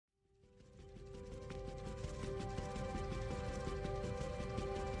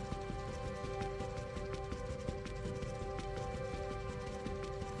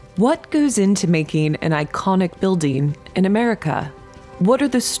What goes into making an iconic building in America? What are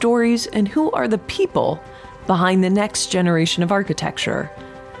the stories and who are the people behind the next generation of architecture?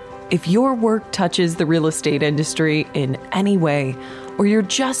 If your work touches the real estate industry in any way, or you're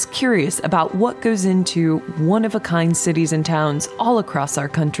just curious about what goes into one-of-a-kind cities and towns all across our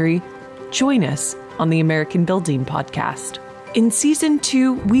country, join us on the American Building Podcast. In Season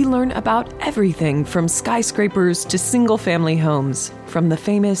 2, we learn about everything from skyscrapers to single-family homes, from the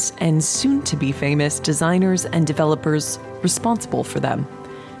famous and soon-to-be famous designers and developers responsible for them.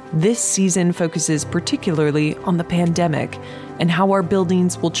 This season focuses particularly on the pandemic and how our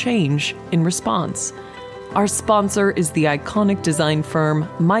buildings will change in response. Our sponsor is the iconic design firm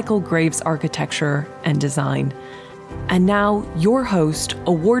Michael Graves Architecture and Design. And now, your host,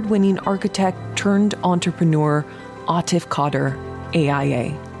 award-winning architect turned entrepreneur, Atif Qadir,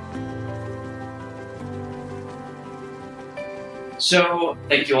 AIA. So,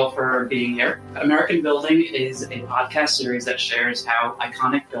 thank you all for being here. American Building is a podcast series that shares how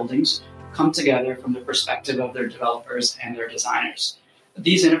iconic buildings come together from the perspective of their developers and their designers.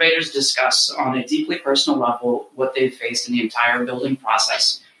 These innovators discuss on a deeply personal level what they've faced in the entire building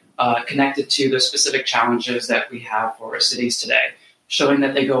process, connected to the specific challenges that we have for our cities today, showing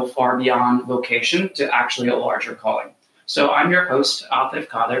that they go far beyond vocation to actually a larger calling. So I'm your host, Atif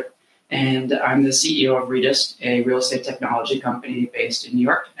Qadir, and I'm the CEO of Redist, a real estate technology company based in New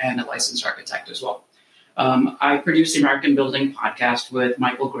York and a licensed architect as well. I produce the American Building podcast with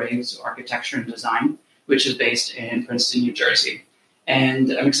Michael Graves Architecture and Design, which is based in Princeton, New Jersey.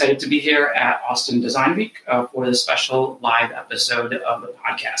 And I'm excited to be here at Austin Design Week for this special live episode of the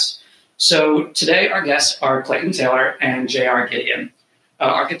podcast. So today our guests are Clayton Taylor and J.R. Gideon.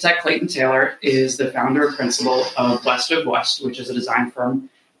 Architect Clayton Taylor is the founder and principal of West of West, which is a design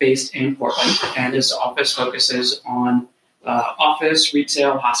firm based in Portland, and his office focuses on office,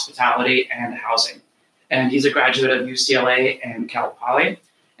 retail, hospitality, and housing. And he's a graduate of UCLA and Cal Poly.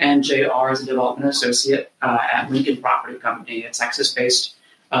 And JR is a development associate at Lincoln Property Company, a Texas-based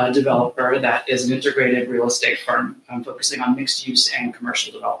developer that is an integrated real estate firm focusing on mixed use and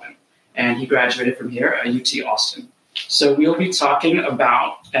commercial development. And he graduated from here at UT Austin. So we'll be talking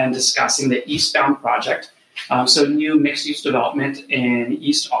about and discussing the Eastbound project, so new mixed-use development in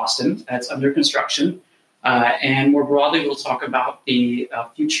East Austin that's under construction. And more broadly, we'll talk about the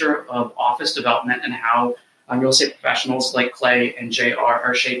future of office development and how real estate professionals like Clay and JR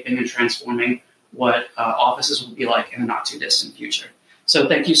are shaping and transforming what offices will be like in the not-too-distant future. So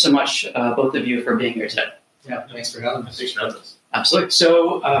thank you so much, both of you, for being here today. Yeah, thanks for having us. Thanks for having us. Absolutely.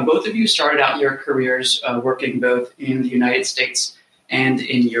 So both of you started out your careers working both in the United States and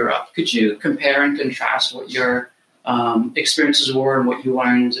in Europe. Could you compare and contrast what your experiences were and what you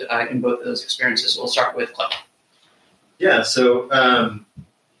learned in both of those experiences? We'll start with Clay. Yeah, so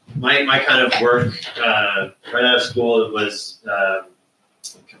my kind of work right out of school was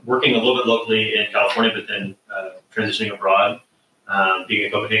working a little bit locally in California, but then transitioning abroad, being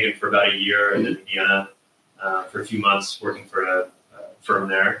in Copenhagen for about a year and then in Vienna for a few months working for a firm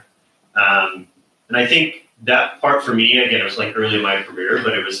there. And I think that part for me, again, it was like early in my career,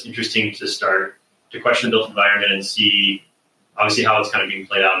 but it was interesting to start to question the built environment and see obviously how it's kind of being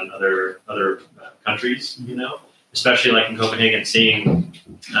played out in other countries, you know, especially like in Copenhagen, seeing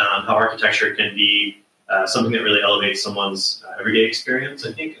how architecture can be something that really elevates someone's everyday experience.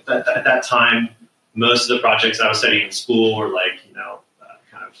 I think at that time, most of the projects I was studying in school were like, you know,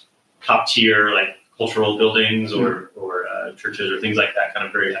 kind of top tier, like cultural buildings or churches or things like that, kind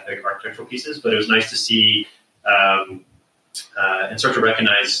of very epic architectural pieces. But it was nice to see and start to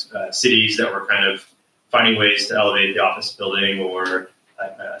recognize cities that were kind of finding ways to elevate the office building or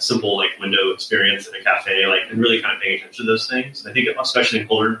a simple like window experience in a cafe, like, and really kind of paying attention to those things. And I think especially in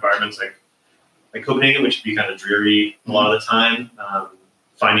colder environments like Copenhagen, which can be kind of dreary a lot of the time,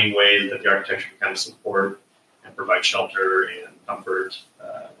 finding ways that the architecture can kind of support and provide shelter and comfort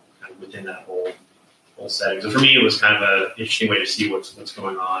kind of within that whole setting. So for me, it was kind of an interesting way to see what's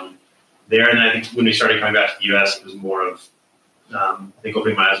going on there. And I think when we started coming back to the U.S., it was more of, I think,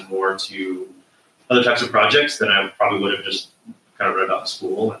 opening my eyes more to other types of projects than I probably would have just kind of read about in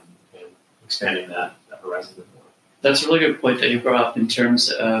school and expanding that horizon a bit more. That's a really good point that you brought up in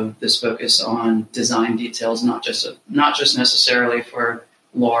terms of this focus on design details, not just necessarily for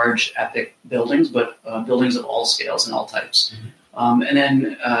large epic buildings, but buildings of all scales and all types. Mm-hmm. And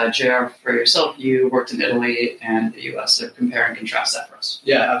then, JR, for yourself, you worked in Italy and the U.S., so compare and contrast that for us.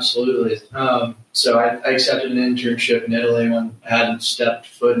 Yeah, absolutely. So I accepted an internship in Italy when I hadn't stepped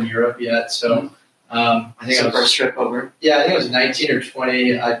foot in Europe yet. So I think the first trip over. Yeah, I think I was 19 or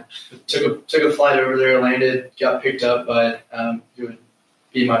 20. I took a flight over there, landed, got picked up by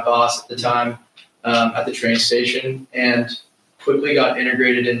be my boss at the time at the train station, and quickly got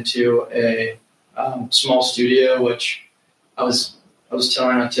integrated into a small studio, which I was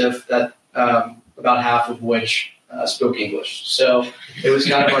telling on TIFF that about half of which spoke English. So it was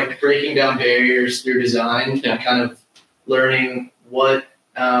kind of like breaking down barriers through design and kind of learning what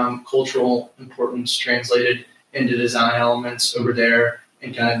cultural importance translated into design elements over there,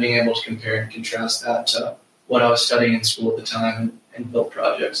 and kind of being able to compare and contrast that to what I was studying in school at the time and built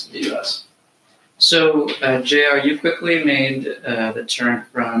projects in the U.S. So, JR, you quickly made the turn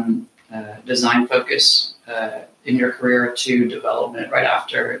from design focus in your career to development right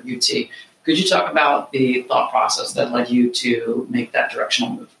after UT. Could you talk about the thought process that led you to make that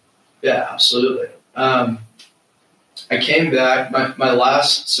directional move? Yeah, absolutely. I came back my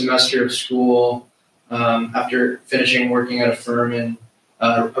last semester of school after finishing working at a firm in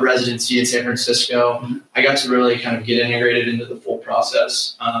a residency in San Francisco. Mm-hmm. I got to really kind of get integrated into the full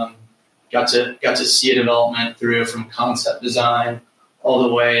process. Got to see a development through from concept design all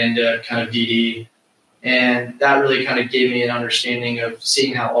the way into kind of DD. And that really kind of gave me an understanding of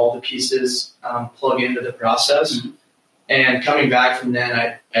seeing how all the pieces plug into the process. Mm-hmm. And coming back from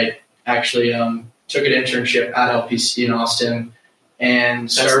then, I actually took an internship at LPC in Austin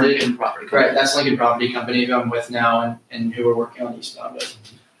and started. Lincoln Property Company. Right, that's Lincoln Property Company, who I'm with now and who we're working on Eastbound with.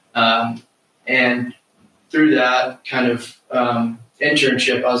 And through that kind of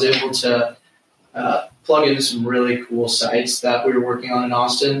internship, I was able to plug into some really cool sites that we were working on in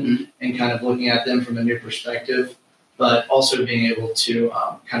Austin, mm-hmm. and kind of looking at them from a new perspective, but also being able to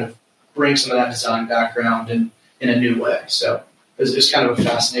kind of bring some of that design background in a new way. So it was kind of a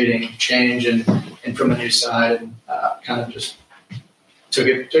fascinating change and from a new side, and kind of just took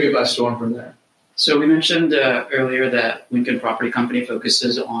it by storm from there. So we mentioned earlier that Lincoln Property Company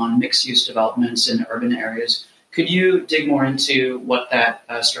focuses on mixed-use developments in urban areas. Could you dig more into what that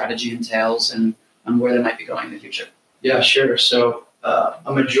strategy entails and where they might be going in the future? Yeah, sure. So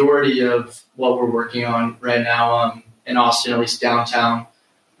a majority of what we're working on right now in Austin, at least downtown,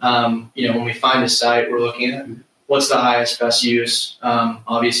 when we find a site, we're looking at what's the highest, best use.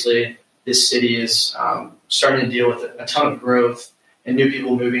 Obviously, this city is starting to deal with a ton of growth and new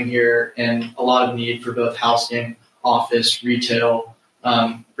people moving here, and a lot of need for both housing, office, retail,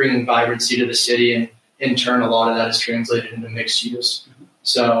 bringing vibrancy to the city, and in turn, a lot of that is translated into mixed use.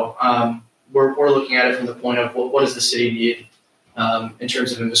 So we're looking at it from the point of what does the city need in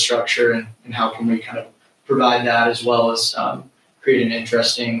terms of infrastructure, and how can we kind of provide that, as well as create an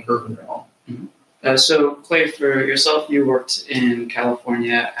interesting urban realm. Mm-hmm. So, Clay, for yourself, you worked in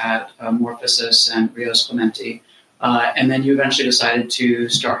California at Morphosis and Rios Clemente, and then you eventually decided to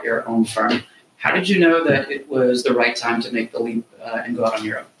start your own firm. How did you know that it was the right time to make the leap and go out on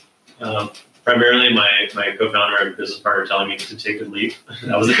your own? Primarily, my co-founder and business partner telling me to take a leap.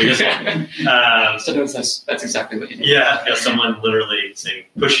 That was the biggest one. So that's exactly what you need. Yeah, someone literally saying,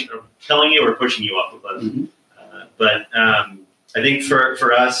 telling you or pushing you off the cliff. Mm-hmm. But I think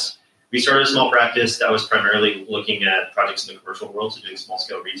for us, we started a small practice that was primarily looking at projects in the commercial world, so doing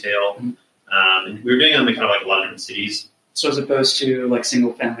small-scale retail. Mm-hmm. And we were doing them in kind of like a lot of different cities. So as opposed to like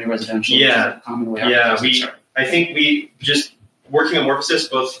single-family residential? Yeah. Common way I think we just, working on Morphosis,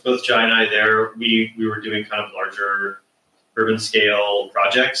 both Jai and I there, we were doing kind of larger urban scale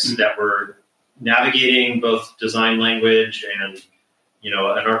projects mm-hmm. that were navigating both design language and,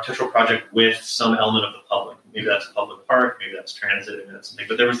 an architectural project with some element of the public. Maybe that's a public park, maybe that's transit, maybe that's something.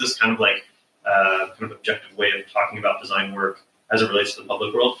 But there was this kind of like kind of objective way of talking about design work as it relates to the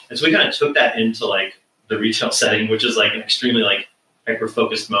public world. And so we kind of took that into like the retail setting, which is like an extremely like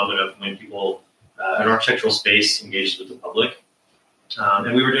hyper-focused moment of when people, an architectural space engages with the public.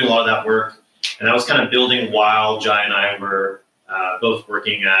 And we were doing a lot of that work, and that was kind of building while Jai and I were both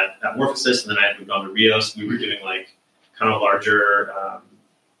working at Morphosis, and then I had moved on to Rios. We were doing like kind of larger,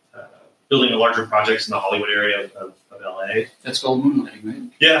 building larger projects in the Hollywood area of LA. That's called moonlighting,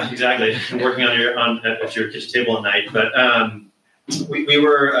 right? Yeah, exactly. Working at your kitchen table at night, but we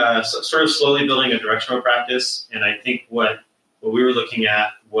were sort of slowly building a directional practice, and I think what we were looking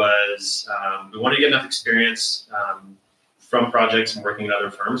at was we wanted to get enough experience from projects and working at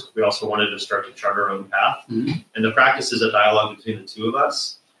other firms. We also wanted to start to chart our own path. Mm-hmm. And the practice is a dialogue between the two of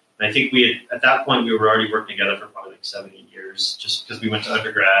us. And I think at that point, we were already working together for probably like 7-8 years, just because we went to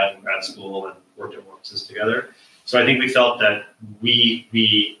undergrad and grad school and worked at Morphosis together. So I think we felt that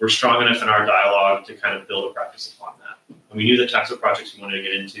we were strong enough in our dialogue to kind of build a practice upon that. And we knew the types of projects we wanted to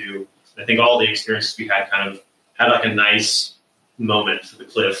get into. And I think all the experiences we had kind of had like a nice moment to the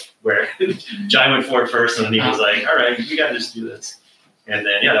cliff where Jai went forward first, and then he was like, all right, we got to just do this. And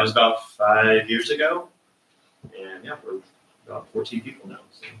then, that was about 5 years ago. And we're about 14 people now.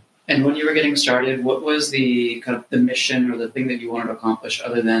 So. And when you were getting started, what was the kind of the mission or the thing that you wanted to accomplish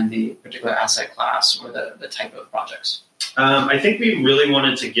other than the particular asset class or the type of projects? I think we really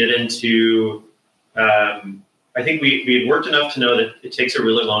wanted to get into, I think we had worked enough to know that it takes a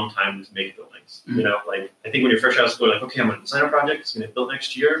really long time to make buildings. Mm-hmm. Like I think when you're fresh out of school, like, okay, I'm going to design a project. It's going to be built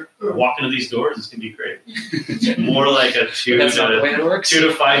next year. I walk into these doors. It's going to be great. It's more like a 2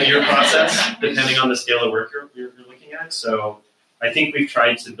 to 5 year process, depending on the scale of work you're looking at. So I think we've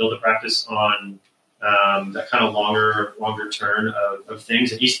tried to build a practice on that kind of longer turn of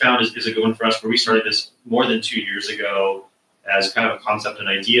things. And Eastbound is a good one for us, where we started this more than 2 years ago as kind of a concept and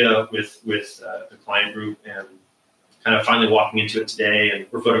idea with the client group, and kind of finally walking into it today, and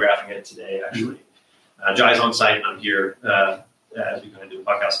we're photographing it today, actually. Jai's on site, and I'm here as we kind of do the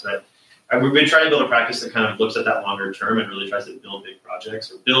podcast. But we've been trying to build a practice that kind of looks at that longer term and really tries to build big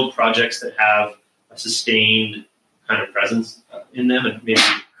projects, or build projects that have a sustained kind of presence in them, and maybe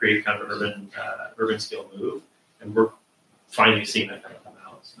create kind of an urban scale move. And we're finally seeing that kind of come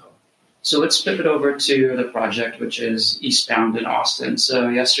out. So let's pivot over to the project, which is Eastbound in Austin. So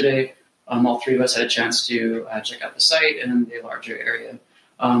yesterday, all three of us had a chance to check out the site and the larger area.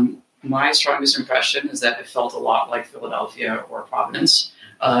 My strongest impression is that it felt a lot like Philadelphia or Providence.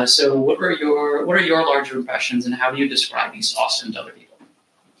 So what are your larger impressions, and how do you describe East Austin to other people?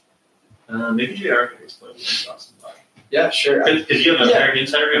 Maybe JR can explain East Austin. Yeah, sure. Because you have a very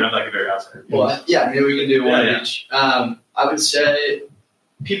insider view, and I'm like a very outsider view. Well, yeah, maybe we can do one each. I would say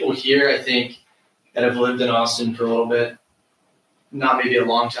people here, I think, that have lived in Austin for a little bit, not maybe a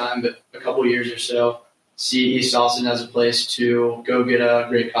long time, but a couple years or so, see East Austin as a place to go get a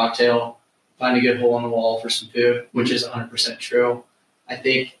great cocktail, find a good hole in the wall for some food, which is 100% true. I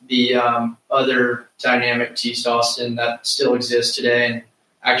think the other dynamic to East Austin that still exists today and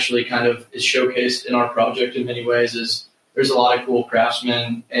actually kind of is showcased in our project in many ways is there's a lot of cool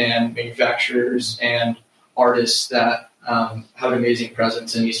craftsmen and manufacturers and artists that have an amazing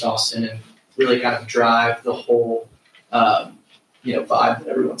presence in East Austin and really kind of drive the whole vibe that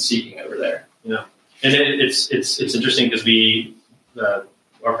everyone's seeking over there. Yeah, and it's interesting because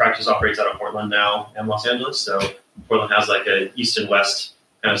our practice operates out of Portland now and Los Angeles. So Portland has like a east and west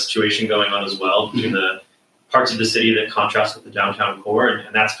kind of situation going on as well between the parts of the city that contrast with the downtown core,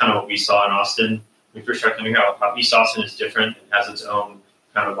 and that's kind of what we saw in Austin. When we first started coming out, how East Austin is different and has its own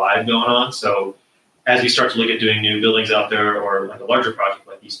kind of vibe going on. So as we start to look at doing new buildings out there, or like a larger project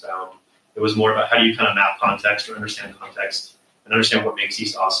like Eastbound, it was more about how do you kind of map context or understand context and understand what makes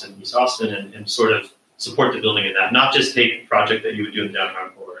East Austin, and sort of support the building in that. Not just take a project that you would do in the downtown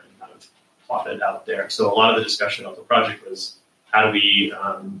core and kind of plop it out there. So a lot of the discussion of the project was how do we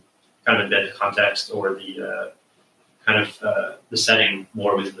kind of embed the context or the the setting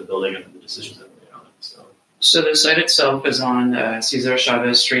more within the building and the decisions that were made on it. So the site itself is on Cesar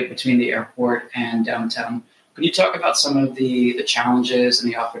Chavez Street between the airport and downtown. Can you talk about some of the challenges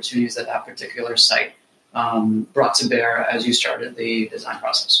and the opportunities that particular site brought to bear as you started the design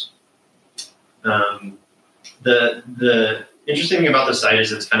process? The interesting thing about the site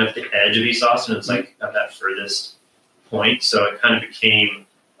is it's kind of the edge of East Austin. It's like at that furthest point. So it kind of became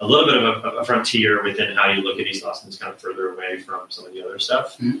a little bit of a frontier within how you look at East Austin. It's kind of further away from some of the other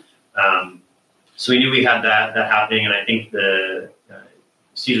stuff. Mm-hmm. So we knew we had that happening, and I think the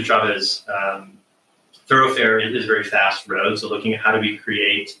Cesar Chavez thoroughfare is a very fast road. So looking at how do we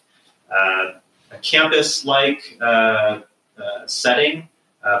create a campus-like setting,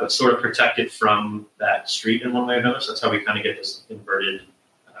 but sort of protect it from that street in one way or another. So that's how we kind of get this inverted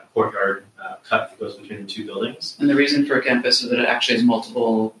courtyard cut that goes between the two buildings. And the reason for a campus is that it actually has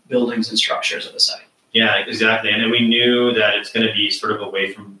multiple buildings and structures at the site. Yeah, exactly. And then we knew that it's going to be sort of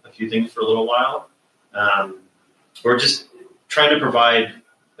away from a few things for a little while. We're just trying to provide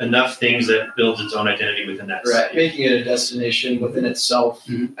enough things that builds its own identity within that right, making it a destination within itself.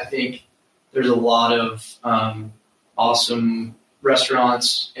 Mm-hmm. I think there's a lot of awesome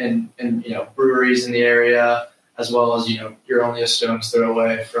restaurants and breweries in the area, as well as you're only a stone's throw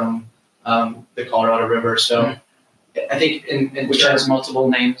away from the Colorado River. So mm-hmm. I think in which has multiple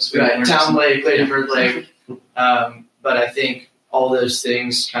names, right? Town Lake, Clayton Lake. But I think all those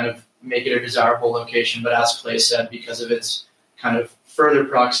things kind of make it a desirable location. But as Clay said, because of its kind of further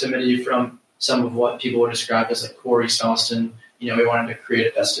proximity from some of what people would describe as like core East Austin, we wanted to create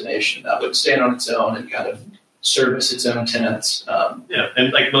a destination that would stand on its own and kind of service its own tenants.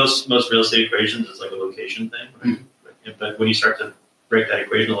 And like most real estate equations, it's like a location thing. Right? Mm-hmm. But when you start to break that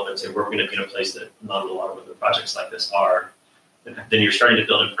equation a little bit and say we're going to be in a place that not a lot of other projects like this are, then you're starting to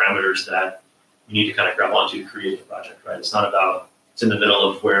build in parameters that you need to kind of grab onto to create the project. Right? It's not about it's in the middle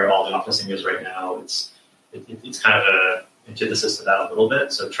of where all the officing is right now. It's kind of antithesis to that a little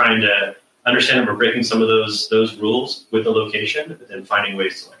bit. So trying to understand that we're breaking some of those rules with the location, but then finding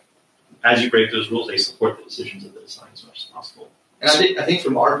ways to, like, as you break those rules, they support the decisions of the design as much as possible. And I think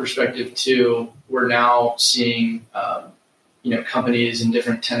from our perspective too, we're now seeing companies and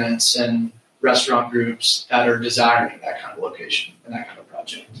different tenants and restaurant groups that are desiring that kind of location and that kind of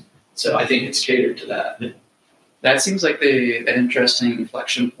project. So I think it's catered to that. That seems like an interesting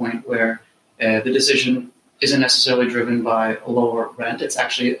inflection point where the decision isn't necessarily driven by a lower rent. It's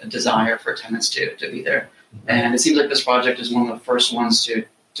actually a desire for tenants to be there. And it seems like this project is one of the first ones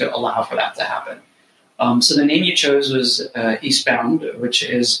to allow for that to happen. So the name you chose was Eastbound, which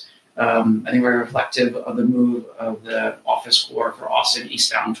is, I think, very reflective of the move of the office core for Austin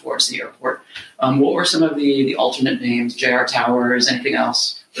eastbound towards the airport. What were some of the alternate names, JR Towers, anything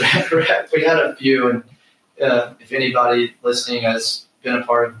else? We had a few, and if anybody listening has been a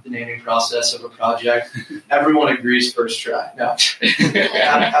part of the naming process of a project, everyone agrees first try. No,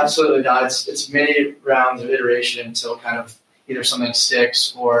 absolutely not. It's many rounds of iteration until kind of either something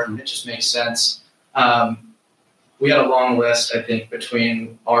sticks or it just makes sense. We had a long list, I think,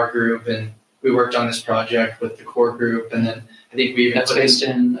 between our group, and we worked on this project with the core group, and then I think we even That's based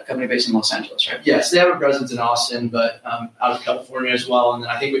in a company based in Los Angeles, right? Yes, they have a presence in Austin, but out of California as well. And then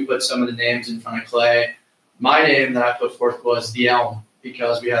I think we put some of the names in front of Clay. My name that I put forth was the Elm,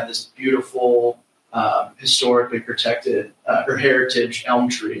 because we had this beautiful, historically protected or heritage elm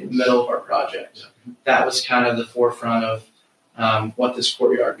tree in the middle of our project. That was kind of the forefront of what this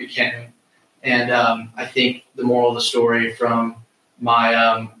courtyard became. And I think the moral of the story from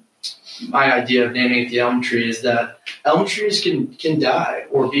my idea of naming it the elm tree is that elm trees can die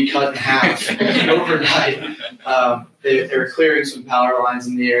or be cut in half overnight. They were clearing some power lines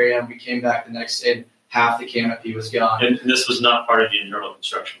in the area, and we came back the next day and half the canopy was gone. And this was not part of the internal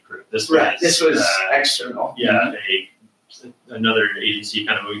construction crew. This was external. Yeah, another agency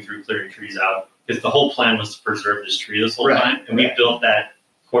kind of moving through clearing trees out, because the whole plan was to preserve this tree this whole time, and we built that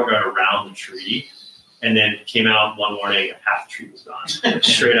courtyard around the tree, and then came out one morning and half the tree was gone.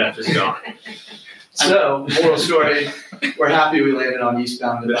 Straight up just gone. So, moral story, we're happy we landed on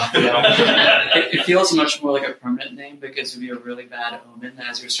Eastbound. It feels much more like a permanent name because it would be a really bad omen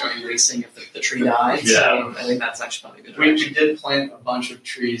as you're starting racing if the tree dies. Yeah. So I think that's actually probably a good We direction. did plant a bunch of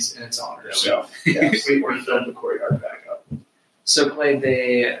trees in its honor. So, we filled the courtyard back up. So, Clay,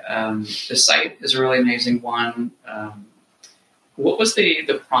 the site is a really amazing one. What was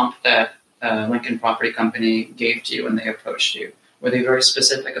the prompt that Lincoln Property Company gave to you when they approached you? Were they very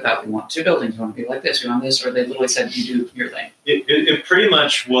specific about, we want two buildings, we want to be like this, we want this, or they literally said, you do your thing? It pretty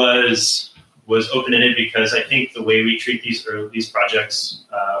much was open-ended, because I think the way we treat these projects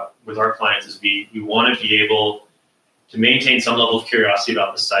with our clients is we want to be able to maintain some level of curiosity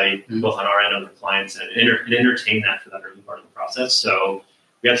about the site, both on our end and the clients, and entertain that for that early part of the process. So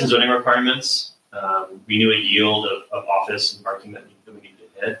we had some zoning requirements. We knew a yield of office and parking that we needed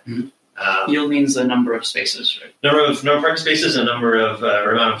to hit. Mm-hmm. Yield means the number of spaces, right? Number of parking spaces and number of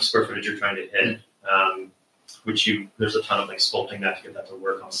or amount of square footage you're trying to hit. There's a ton of like sculpting that to get that to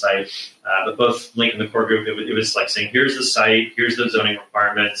work on site. But both Link and the core group, it was like saying, here's the site, here's the zoning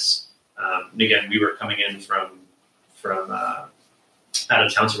requirements. And again, we were coming in from out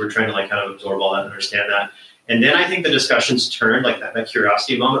of town, so we're trying to like kind of absorb all that and understand that. And then I think the discussions turned, like that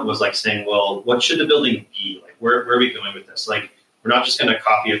curiosity moment was like saying, well, what should the building be? Like, where are we going with this? Like, we're not just going to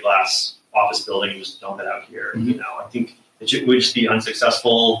copy a glass office building and just dump it out here. Mm-hmm. You know, I think it would just be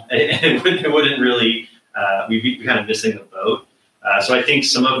unsuccessful. It wouldn't really, we'd be kind of missing the boat. So I think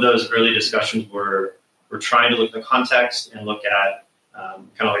some of those early discussions were trying to look at the context and look at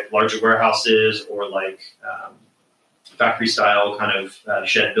kind of like larger warehouses or like factory style kind of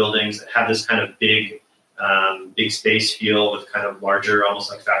shed buildings that have this kind of big space feel with kind of larger, almost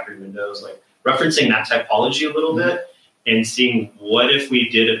like factory windows, like referencing that typology a little bit. And seeing what if we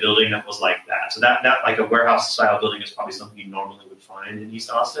did a building that was like that. So that like a warehouse style building is probably something you normally would find in East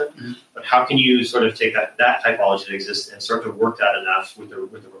Austin. Mm-hmm. But how can you sort of take that typology that exists and start to work that enough with the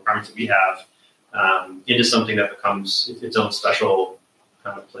requirements that we have into something that becomes its own special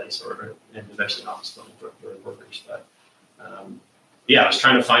kind of place, and eventually an office building for workers. But I was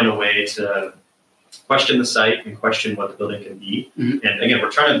trying to find a way to question the site and question what the building can be. Mm-hmm. And again,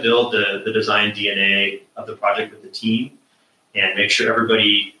 we're trying to build the design DNA of the project with the team and make sure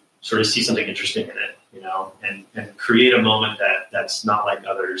everybody sort of sees something interesting in it, you know, and create a moment that's not like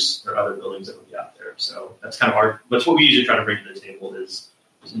others or other buildings that would be out there. So that's kind of that's what we usually try to bring to the table is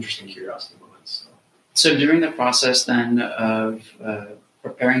interesting curiosity moments. So during the process then of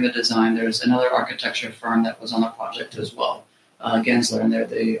preparing the design, there's another architecture firm that was on the project as well. Gensler, and they're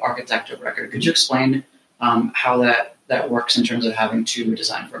the architect of record. Could you explain how that that works in terms of having two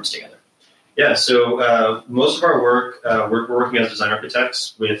design firms together? Yeah, so most of our work, we're working as design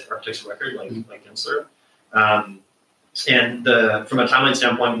architects with architects of record, like Gensler. And from a timeline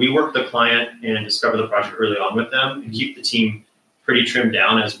standpoint, we work with the client and discover the project early on with them and keep the team pretty trimmed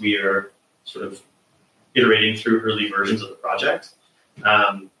down as we are sort of iterating through early versions of the project.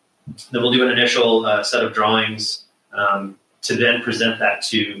 Then we'll do an initial set of drawings to then present that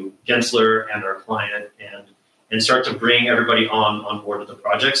to Gensler and our client and start to bring everybody on board with the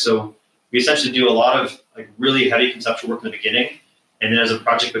project. So we essentially do a lot of like really heavy conceptual work in the beginning. And then as the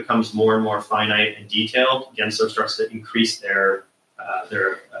project becomes more and more finite and detailed, Gensler starts to increase their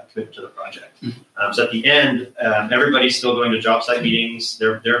commitment to the project. So at the end, everybody's still going to job site meetings.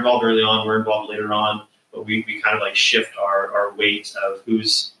 They're involved early on. We're involved later on. But we kind of like shift our weight of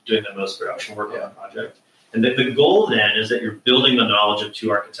who's doing the most production work on the project. And the goal then is that you're building the knowledge of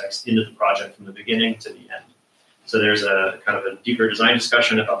two architects into the project from the beginning to the end. So there's a kind of a deeper design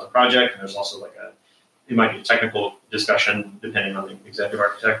discussion about the project, and there's also it might be a technical discussion depending on the executive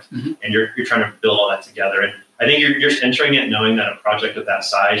architect, and you're trying to build all that together. And I think you're just entering it knowing that a project of that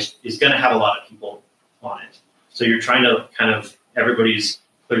size is going to have a lot of people on it. So you're trying to everybody's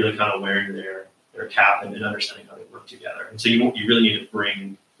clearly kind of wearing their cap and understanding how they work together. And so you really need to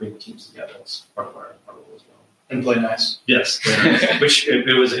bring the teams together. That's part of our role as well. And play nice. Yes, play nice. Which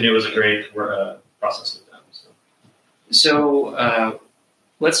it was a great process with them. So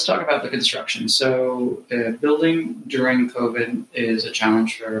let's talk about the construction. So building during COVID is a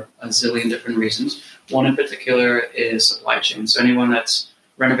challenge for a zillion different reasons. One in particular is supply chain. So anyone that's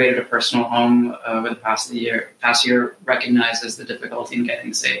renovated a personal home over the past year recognizes the difficulty in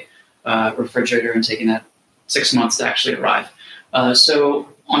getting, say, refrigerator and taking that 6 months to actually arrive. So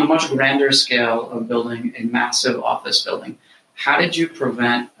on a much grander scale of building a massive office building, how did you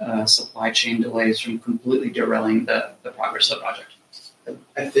prevent supply chain delays from completely derailing the progress of the project?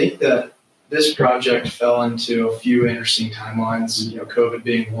 I think that this project fell into a few interesting timelines, COVID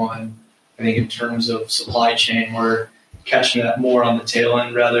being one. I think in terms of supply chain, we're catching that more on the tail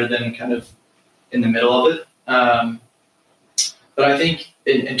end rather than kind of in the middle of it. But I think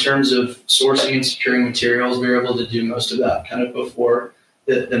in terms of sourcing and securing materials, we were able to do most of that kind of before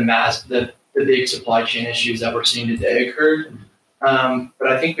the big supply chain issues that we're seeing today occurred. But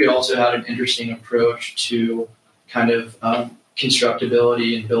I think we also had an interesting approach to kind of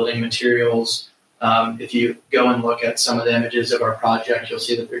constructability and building materials. If you go and look at some of the images of our project, you'll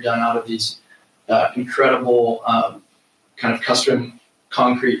see that they're done out of these incredible kind of custom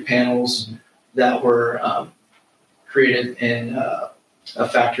concrete panels that were created in a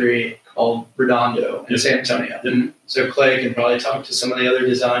factory called Redondo in San Antonio. So Clay can probably talk to some of the other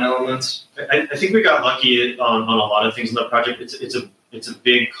design elements. I think we got lucky on a lot of things in the project. It's a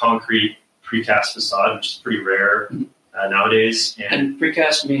big concrete precast facade, which is pretty rare nowadays. And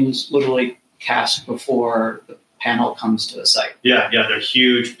precast means literally cast before the panel comes to the site. Yeah, they're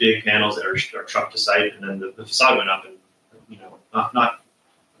huge, big panels that are trucked to site, and then the facade went up, and not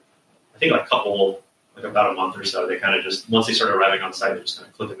I think about a month or so. They kind of just once they started arriving on site, they just kind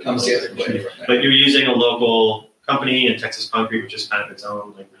of clip it. Comes together. But you're using a local company in Texas Concrete, which is kind of its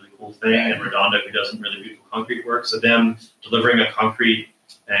own really cool thing, and Redondo, who does some really beautiful concrete work. So them delivering a concrete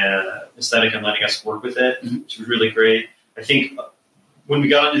aesthetic and letting us work with it, which was really great. I think when we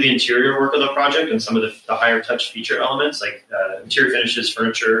got into the interior work of the project and some of the higher touch feature elements like interior finishes,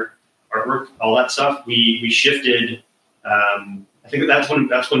 furniture, artwork, all that stuff, we shifted. I think that's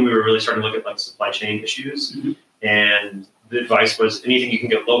when we were really starting to look at supply chain issues, and the advice was anything you can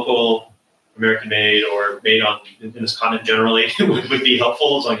get local, American made, or made in this continent generally would be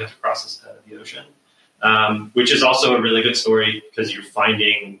helpful as long as you have to cross the ocean. Which is also a really good story because you're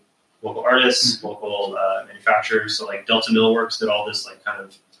finding local artists, local manufacturers. So Delta Millworks did all this kind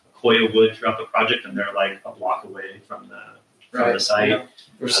of Koya wood throughout the project, and they're a block away from the site. Yeah.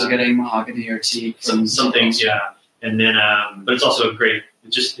 Versus getting mahogany or teak. Some things, yeah. And then, but it's also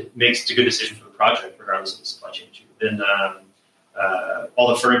it makes it a good decision for the project, regardless of the supply chain issue. Then all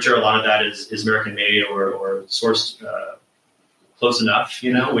the furniture, a lot of that is American made or sourced close enough,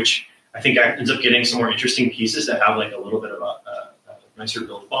 which I think ends up getting some more interesting pieces that have a little bit of a nicer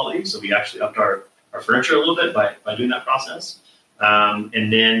build quality. So we actually upped our furniture a little bit by doing that process.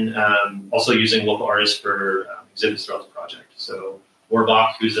 And then also using local artists for exhibits throughout the project. So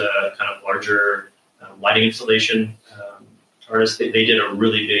Orbach, who's a kind of larger lighting installation artist, they did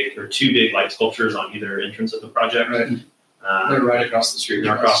two big light sculptures on either entrance of the project. Right. They're right across the street.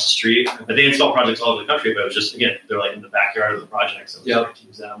 Across the street. But they install projects all over the country, but it was just, again, they're in the backyard of the project, so it's great to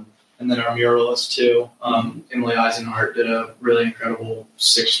use them. And then our muralist too, Emily Eisenhart did a really incredible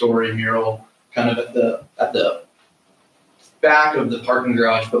 6-story mural, kind of at the back of the parking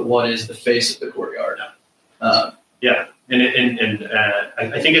garage, but what is the face of the courtyard. Yeah, and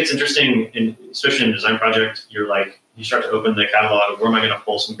I think it's interesting, especially in a design project, you start to open the catalog of where am I going to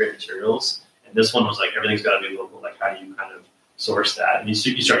pull some great materials, and this one was like everything's got to be local. Like, how do you kind of source that? And you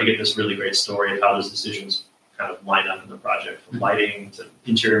start to get this really great story of how those decisions kind of line up in the project, from lighting to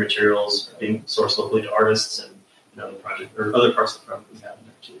interior materials being sourced locally to artists and the project or other parts of the project we have in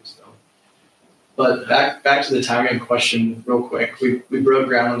there too. So. But back to the timing question real quick. We broke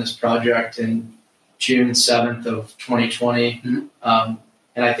ground on this project in June 7th of 2020.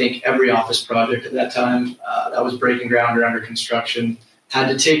 And I think every office project at that time that was breaking ground or under construction had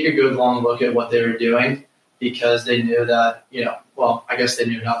to take a good long look at what they were doing, because they knew that, I guess they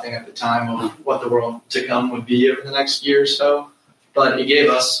knew nothing at the time of what the world to come would be over the next year or so. But it gave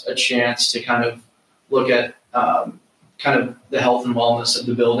us a chance to kind of look at kind of the health and wellness of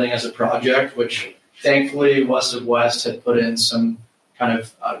the building as a project, which thankfully West of West had put in some kind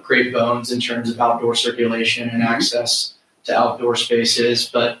of great bones in terms of outdoor circulation and access to outdoor spaces.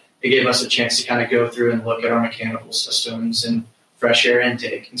 But it gave us a chance to kind of go through and look at our mechanical systems and fresh air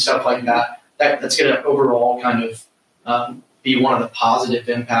intake and stuff like that. That's going to overall kind of be one of the positive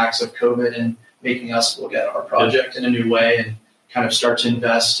impacts of COVID and making us look at our project in a new way and kind of start to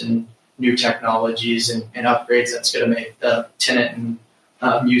invest in new technologies and upgrades that's going to make the tenant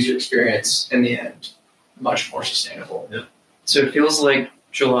and user experience in the end much more sustainable. Yeah. So it feels like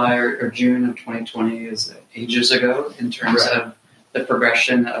July or June of 2020 is ages ago in terms of the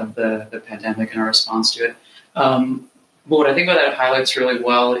progression of the pandemic and our response to it. But what I think about that highlights really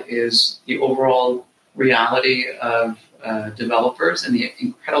well is the overall reality of developers and the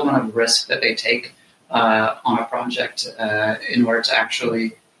incredible amount of risk that they take on a project in order to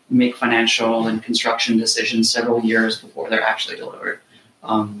actually make financial and construction decisions several years before they're actually delivered.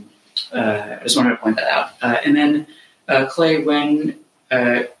 I just wanted to point that out. And then, Clay, when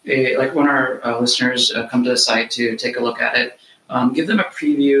our listeners come to the site to take a look at it, give them a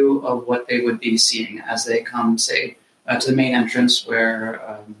preview of what they would be seeing as they come, say, to the main entrance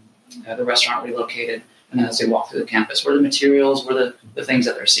where the restaurant will be located, and then as they walk through the campus. What are the materials? What are the things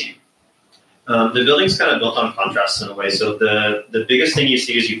that they're seeing? The building's kind of built on contrast in a way. So the biggest thing you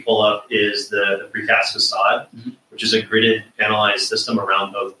see as you pull up is the precast facade, which is a gridded panelized system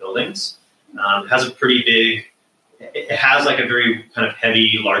around both buildings. It has a pretty big, it has like a very kind of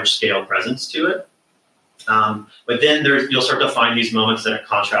heavy, large scale presence to it. But then you'll start to find these moments that are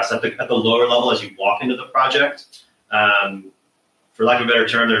contrast at the lower level as you walk into the project. For lack of a better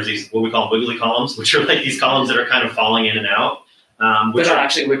term, there's these, what we call wiggly columns, which are like these columns that are kind of falling in and out. Which are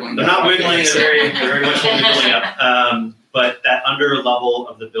actually wiggling. They're not wiggling. They're very much wiggling up. But that under level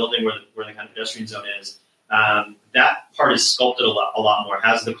of the building where the kind of pedestrian zone is, that part is sculpted a lot more. It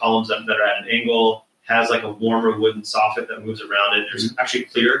has the columns that are at an angle, has like a warmer wooden soffit that moves around it. There's actually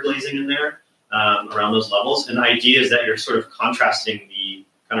clear glazing in there around those levels. And the idea is that you're sort of contrasting the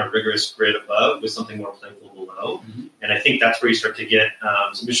kind of rigorous grid above with something more playful below. And I think that's where you start to get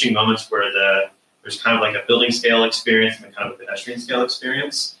some interesting moments where there's kind of like a building scale experience and kind of a pedestrian scale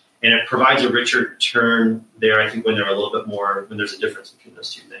experience. And it provides a richer turn there, I think, when there's a difference between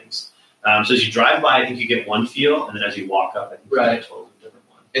those two things. So as you drive by, I think you get one feel, and then as you walk up, I think you get a totally different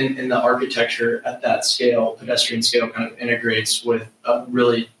one. And the architecture at that scale, pedestrian scale, kind of integrates with a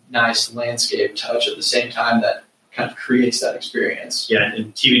really nice landscape touch at the same time that kind of creates that experience. Yeah,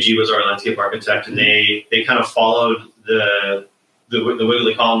 and TVG was our landscape architect, and they kind of followed the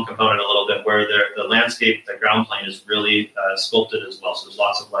wiggly column component a little bit, where the landscape, the ground plane is really sculpted as well. So there's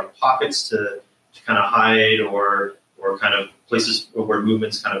lots of like pockets to kind of hide or kind of places where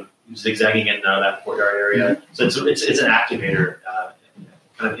movement's kind of zigzagging in and out of that courtyard area. So it's an activator,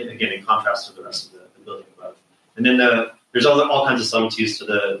 kind of again in contrast to the rest of the building above. And then there's all kinds of subtleties to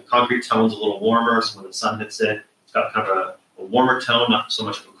the concrete tone's a little warmer, so when the sun hits it, it's got kind of a warmer tone, not so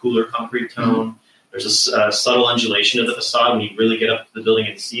much of a cooler concrete tone. There's a subtle undulation of the facade. When you really get up to the building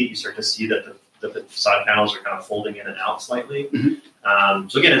and see it, you start to see that the facade panels are kind of folding in and out slightly.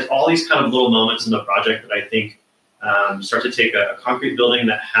 So again, it's all these kind of little moments in the project that I think start to take a concrete building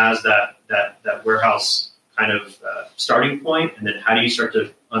that has that warehouse kind of starting point, and then how do you start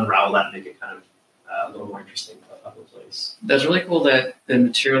to unravel that and make it kind of a little more interesting of a place. That's really cool that the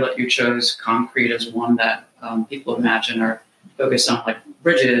material that you chose, concrete, is one that people imagine are focused on like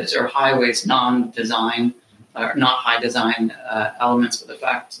bridges or highways, non-design, not high design elements, but the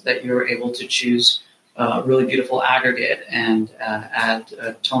fact that you're able to choose really beautiful aggregate and add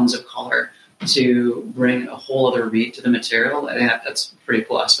tones of color to bring a whole other read to the material. I think that's a pretty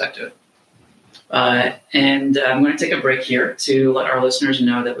cool aspect of it. And I'm going to take a break here to let our listeners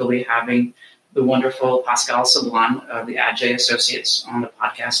know that we'll be having the wonderful Pascal Sablan of the AdJ Associates on the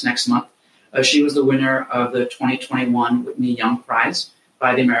podcast next month. She was the winner of the 2021 Whitney Young Prize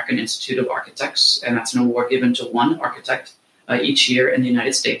by the American Institute of Architects, and that's an award given to one architect each year in the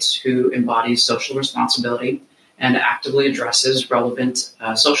United States who embodies social responsibility and actively addresses relevant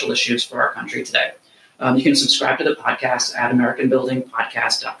social issues for our country today. You can subscribe to the podcast at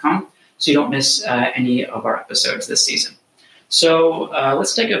AmericanBuildingPodcast.com so you don't miss any of our episodes this season. So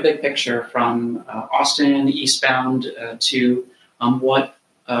let's take a big picture from Austin, Eastbound, to what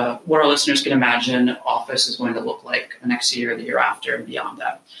our listeners can imagine office is going to look like next year, the year after, and beyond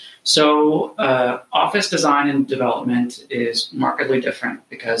that. So office design and development is markedly different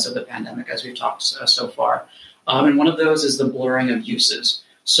because of the pandemic, as we've talked so far. And one of those is the blurring of uses.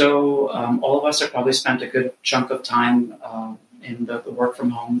 So all of us have probably spent a good chunk of time in the work from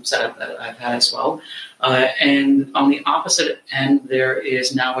home setup that I've had as well. And on the opposite end, there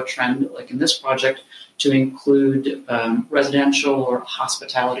is now a trend, like in this project, to include residential or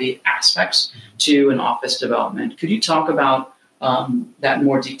hospitality aspects to an office development. Could you talk about that in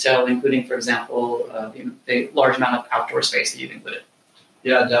more detail, including, for example, the large amount of outdoor space that you've included?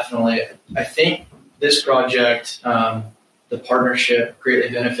 Yeah, definitely. I think this project, the partnership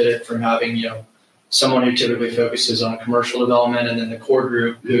greatly benefited from having, someone who typically focuses on commercial development, and then the core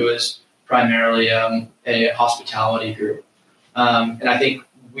group who is primarily a hospitality group. And I think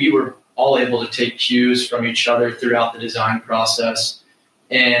we were all able to take cues from each other throughout the design process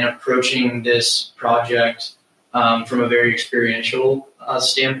and approaching this project from a very experiential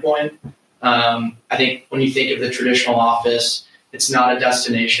standpoint. I think when you think of the traditional office, it's not a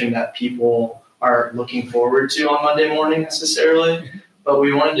destination that people are looking forward to on Monday morning necessarily, but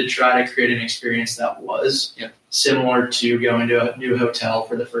we wanted to try to create an experience that was similar to going to a new hotel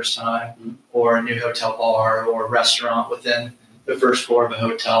for the first time, or a new hotel bar or restaurant within the first floor of a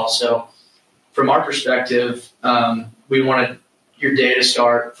hotel. So from our perspective, we wanted your day to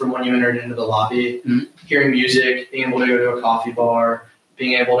start from when you entered into the lobby, hearing music, being able to go to a coffee bar,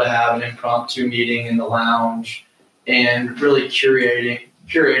 being able to have an impromptu meeting in the lounge, and really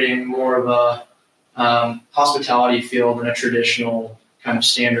curating more of a hospitality feel than a traditional kind of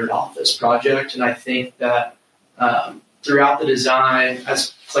standard office project. And I think that throughout the design,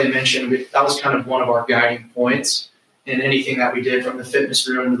 as Clay mentioned, that was kind of one of our guiding points in anything that we did, from the fitness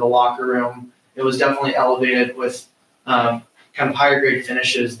room to the locker room. It was definitely elevated with kind of higher grade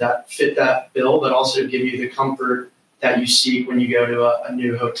finishes that fit that bill, but also give you the comfort that you seek when you go to a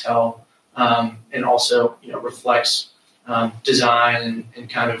new hotel, and also reflects design and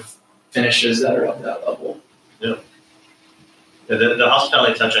kind of finishes that are of that level. Yeah. The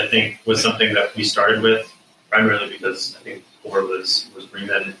hospitality touch, I think, was something that we started with primarily because I think Core was bringing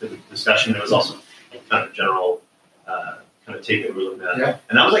that into the discussion. It was also kind of a general kind of take that we were looking at. Yeah.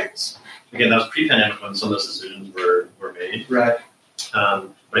 And that was that was pre-pandemic when some of those decisions were made. Right.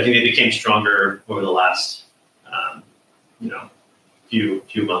 But I think they became stronger over the last,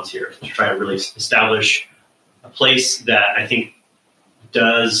 few months here to try to really establish a place that I think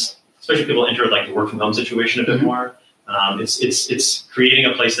does, especially people enter like the work from home situation a bit more. It's creating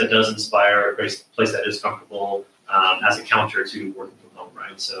a place that does inspire, a place that is comfortable as a counter to working from home,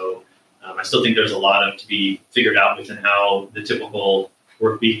 right? So I still think there's a lot to be figured out within how the typical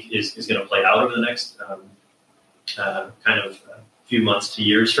work week is going to play out over the next kind of few months to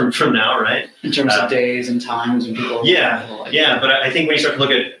years from now, right? In terms of days and times and people. Yeah. But I think when you start to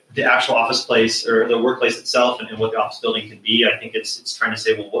look at the actual office place or the workplace itself and what the office building can be, I think it's trying to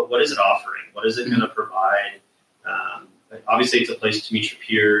say, well, what is it offering? What is it going to provide? Obviously, it's a place to meet your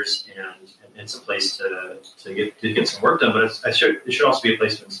peers and it's a place to get some work done, but it should also be a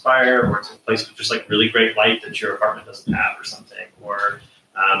place to inspire, or it's a place with just like really great light that your apartment doesn't have or something, or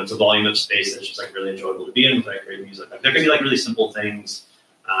it's a volume of space that's just like really enjoyable to be in with like great music. Like, there can be like really simple things,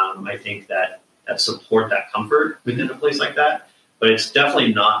 I think that support that comfort within a place like that, but it's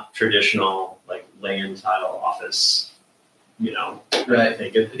definitely not traditional like lay-in tile office, Right. I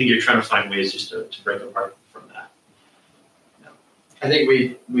think you're trying to find ways just to break apart from that. I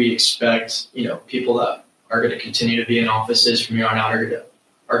think we expect, people that are going to continue to be in offices from here on out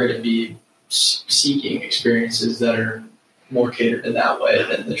are going to be seeking experiences that are more catered in that way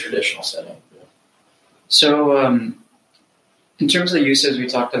than the traditional setting. So, in terms of the uses, we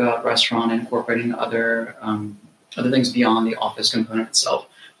talked about restaurant and incorporating other things beyond the office component itself.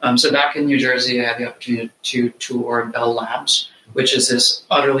 So back in New Jersey, I had the opportunity to tour Bell Labs, which is this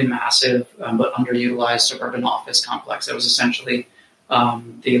utterly massive but underutilized suburban office complex that was essentially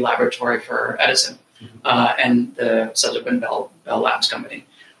the laboratory for Edison and the subsequent Bell Labs company.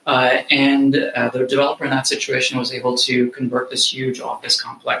 And the developer in that situation was able to convert this huge office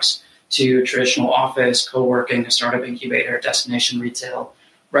complex to traditional office, co-working, a startup incubator, destination retail,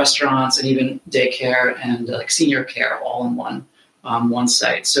 restaurants, and even daycare and like senior care all in one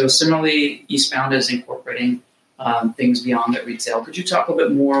site. So similarly, Eastbound is incorporating things beyond the retail. Could you talk a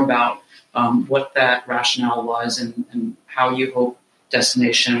bit more about what that rationale was and how you hope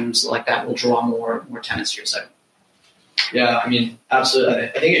destinations like that will draw more tenants to your site? Yeah, I mean, absolutely.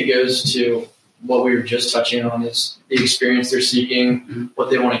 I think it goes to what we were just touching on is the experience they're seeking,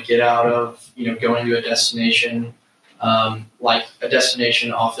 what they want to get out of, going to a destination, like a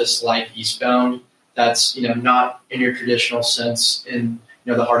destination office like Eastbound. That's, not in your traditional sense in,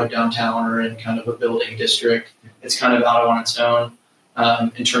 the heart of downtown or in kind of a building district. It's kind of out on its own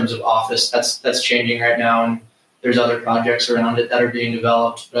in terms of office. That's changing right now, and there's other projects around it that are being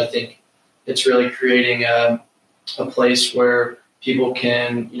developed. But I think it's really creating a place where people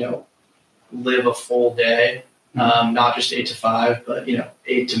can, live a full day, not just 8 to 5, but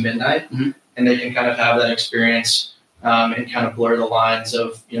 8 to midnight, and they can kind of have that experience and kind of blur the lines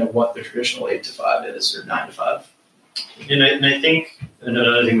of what the traditional 8 to 5 is or 9 to 5. And I think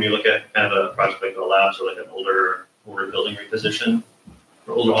another thing, when you look at kind of a project like the labs or like an older building reposition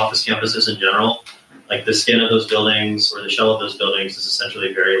or older office campuses in general, like the skin of those buildings or the shell of those buildings is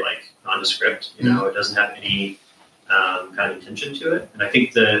essentially very like nondescript. It doesn't have any kind of intention to it. And I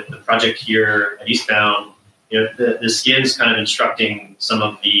think the project here at Eastbound, the skin's kind of instructing some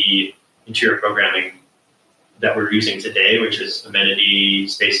of the interior programming that we're using today, which is amenity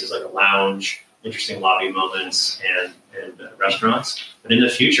spaces like a lounge, interesting lobby moments, and restaurants. But in the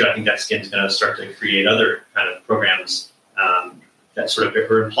future, I think that skin's going to start to create other kind of programs that sort of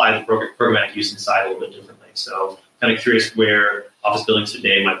imply the programmatic use inside a little bit differently. So kind of curious where office buildings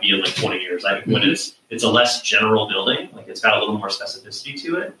today might be in like 20 years. Like when it's a less general building, like it's got a little more specificity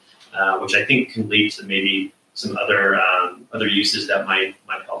to it, which I think can lead to maybe some other uses that might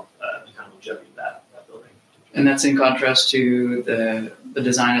help the kind of longevity of that building. And that's in contrast to the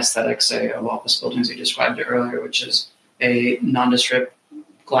design aesthetic, say, of office buildings you described earlier, which is a nondescript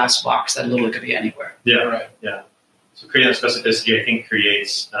glass box that literally could be anywhere. Yeah, right. Yeah. So creating that specificity, I think,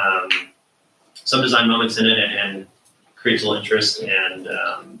 creates some design moments in it and creates a little interest and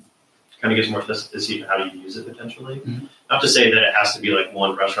kind of gives more specificity to how you use it potentially. Not to say that it has to be like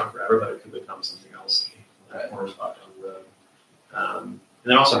one restaurant forever, but it could become something else, that corner spot down the road. And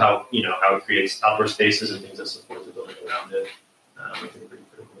then also how it creates outdoor spaces and things that support the building around it. I think pretty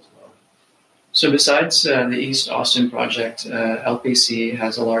critical as well. So besides the East Austin project, LPC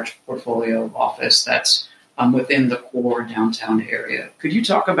has a large portfolio of office that's within the core downtown area. Could you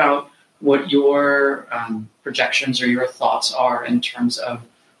talk about what your projections or your thoughts are in terms of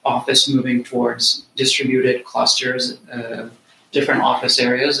office moving towards distributed clusters of different office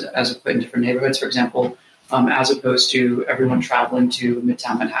areas in different neighborhoods, for example, as opposed to everyone traveling to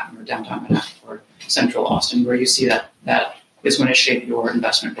Midtown Manhattan or downtown Manhattan or Central Austin, where you see that is going to shape your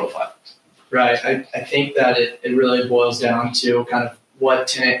investment profile? Right. I think that it really boils down to kind of what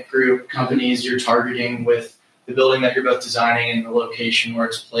tenant group companies you're targeting with the building that you're both designing and the location where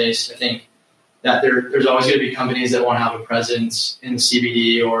it's placed. I think that there's always going to be companies that want to have a presence in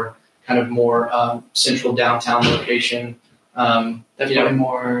CBD or kind of more central downtown location. Definitely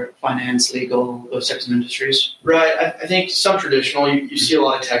more finance, legal, those types of industries. Right. I think some traditional, you see a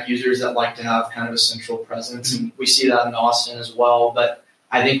lot of tech users that like to have kind of a central presence, and we see that in Austin as well. But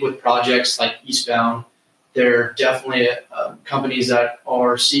I think with projects like Eastbound, there are definitely companies that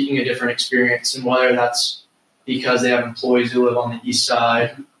are seeking a different experience, and whether that's because they have employees who live on the east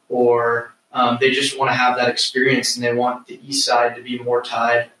side or they just want to have that experience and they want the east side to be more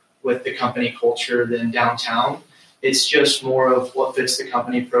tied with the company culture than downtown. It's just more of what fits the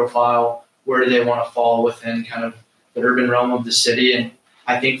company profile, where do they want to fall within kind of the urban realm of the city. And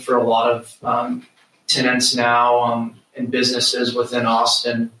I think for a lot of tenants now and businesses within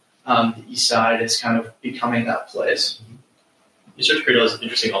Austin, the east side is kind of becoming that place. You start to create those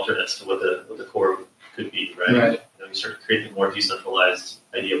interesting alternates to what the core could be, right? You start to create a more decentralized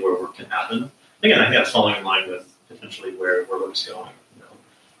idea of where work can happen. Again, I think that's falling in line with potentially where work's going.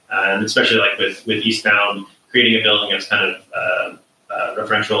 And especially like with Eastbound, creating a building that's kind of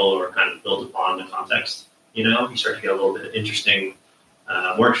referential or kind of built upon the context. You start to get a little bit of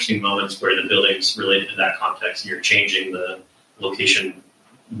more interesting moments where the building's related to that context and you're changing the location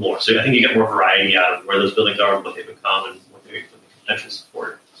more. So I think you get more variety out of where those buildings are and what they become and what they potentially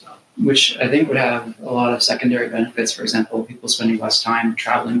support. Which I think would have a lot of secondary benefits. For example, people spending less time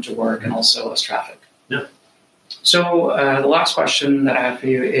traveling to work and also less traffic. Yeah. So the last question that I have for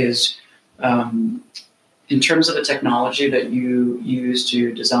you is, in terms of the technology that you use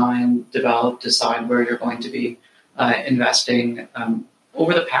to design, develop, decide where you're going to be investing,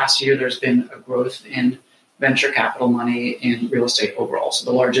 over the past year, there's been a growth in venture capital money in real estate overall. So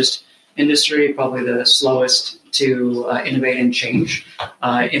the largest industry, probably the slowest to innovate and change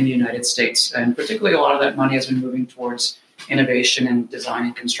in the United States. And particularly a lot of that money has been moving towards innovation and design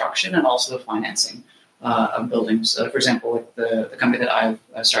and construction, and also the financing of buildings. For example, like the company that I've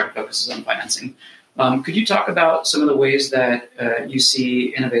started focuses on financing. Could you talk about some of the ways that you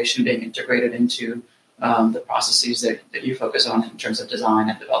see innovation being integrated into the processes that you focus on in terms of design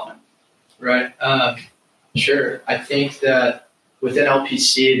and development? Right. Sure. I think that within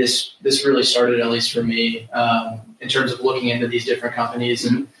LPC, this really started, at least for me, in terms of looking into these different companies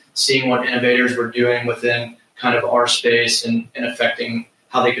and seeing what innovators were doing within kind of our space and affecting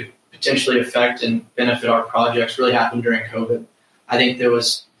how they could potentially affect and benefit our projects really happened during COVID. I think there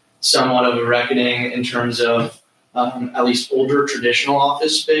was somewhat of a reckoning in terms of at least older traditional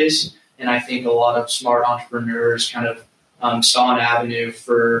office space. And I think a lot of smart entrepreneurs kind of saw an avenue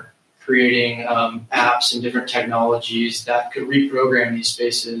for creating apps and different technologies that could reprogram these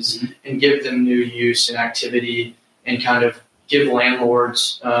spaces and give them new use and activity, and kind of give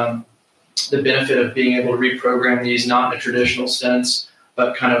landlords the benefit of being able to reprogram these, not in a traditional sense,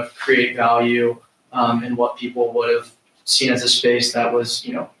 but kind of create value in what people would have seen as a space that was,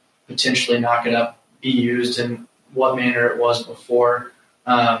 potentially not going to be used in what manner it was before.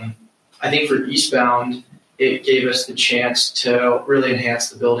 I think for Eastbound, it gave us the chance to really enhance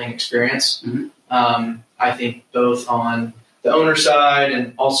the building experience. I think both on the owner side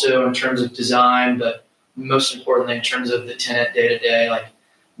and also in terms of design, but most importantly in terms of the tenant day-to-day. Like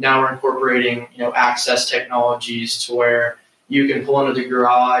now we're incorporating, access technologies to where you can pull into the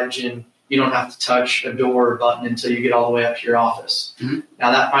garage and you don't have to touch a door or button until you get all the way up to your office.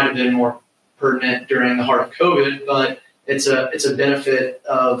 Now that might have been more pertinent during the heart of COVID, but it's a benefit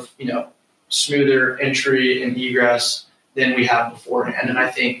of, smoother entry and egress than we had beforehand. And I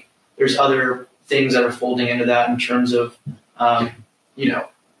think there's other things that are folding into that in terms of,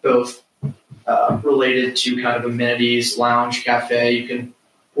 both related to kind of amenities, lounge, cafe. You can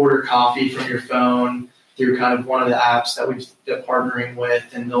order coffee from your phone through kind of one of the apps that we've been partnering with,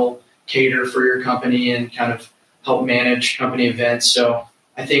 and they'll cater for your company and kind of help manage company events. So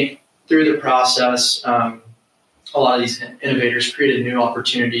I think through the process, a lot of these innovators created new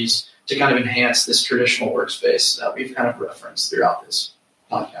opportunities to kind of enhance this traditional workspace that we've kind of referenced throughout this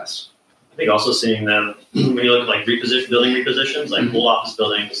podcast. I think also seeing them, when you look at like building repositions, like old office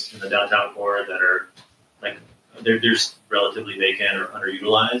buildings in the downtown core that are like, they're just relatively vacant or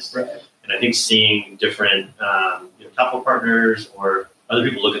underutilized. Right. And I think seeing different capital partners or other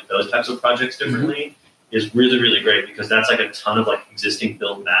people look at those types of projects differently is really, really great, because that's like a ton of like existing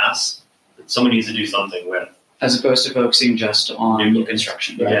build mass that someone needs to do something with. As opposed to focusing just on new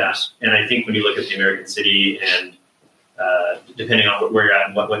construction. Yeah, and I think when you look at the American city and depending on where you're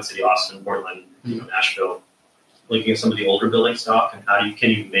at, what city, Austin, Portland, Nashville, looking at some of the older building stock and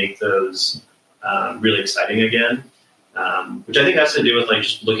can you make those really exciting again, which I think has to do with like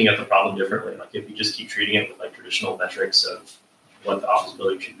just looking at the problem differently. Like if you just keep treating it with like traditional metrics of what the office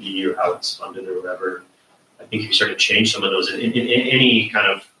building should be or how it's funded or whatever, I think if you start to change some of those in any kind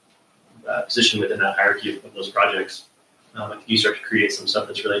of position within that hierarchy of those projects, you start to create some stuff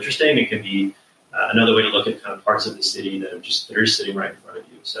that's really interesting. It can be another way to look at kind of parts of the city that are just sitting right in front of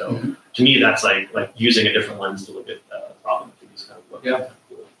you. So to me, that's like using a different lens to look at the problem. I think is kind of what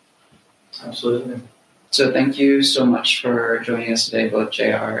cool. Absolutely. So thank you so much for joining us today, both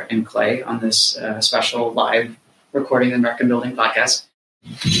JR and Clay, on this special live recording the American Building podcast.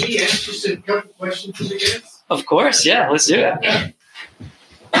 Can we ask just a couple questions to the guests? Of course, yeah, let's do it.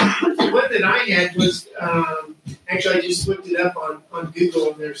 One that I had was, actually I just looked it up on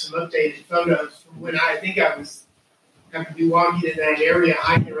Google, and there's some updated photos from when I think I was happened to be walking in that area,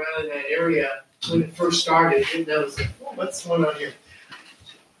 hiking around in that area when it first started. And I was like, what's going on here?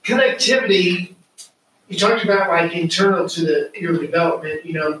 Connectivity, you talked about like internal to your development,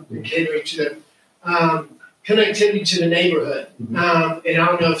 catering to the connectivity to the neighborhood. And I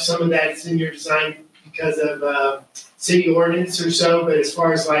don't know if some of that is in your design because of city ordinance or so, but as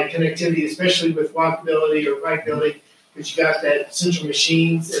far as like connectivity, especially with walkability or bikeability, because you got that Central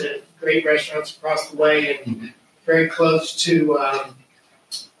Machines and great restaurants across the way and very close to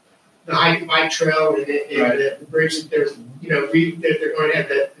the hike and bike trail and the bridge that they're that they're going to have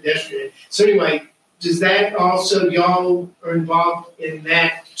the pedestrian. So anyway, does that also, y'all are involved in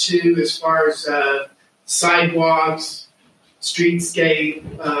that too, as far as sidewalks, streetscape,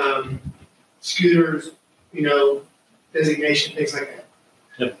 scooters, designation, things like that?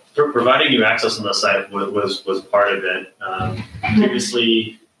 Yep. Providing you access on the site was part of it.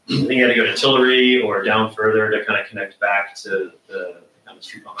 Previously, I think you had to go to Tillery or down further to kind of connect back to the kind of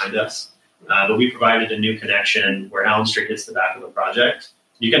street behind us. But we provided a new connection where Allen Street hits the back of the project.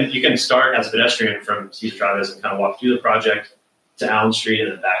 You can start as a pedestrian from Cesar Chavez and kind of walk through the project to Allen Street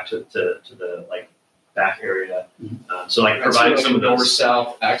and then back to the like back area. So like providing some of those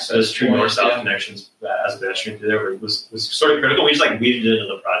north-south access, those true north-south connections as a pedestrian through there was sort of critical. We just like weaved it into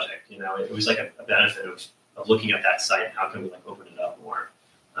the project. It was like a benefit of looking at that site and how can we like open it up more.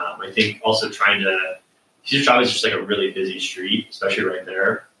 I think also trying to Cesar Chavez is just like a really busy street, especially right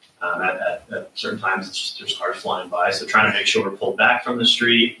there. At certain times, there's cars flying by. So trying to make sure we're pulled back from the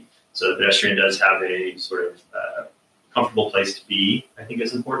street so the pedestrian does have a sort of comfortable place to be, I think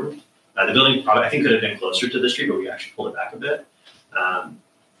is important. The building probably, I think, could have been closer to the street, but we actually pulled it back a bit. And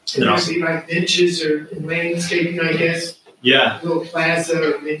there would be like benches or landscaping, I guess. Yeah. A little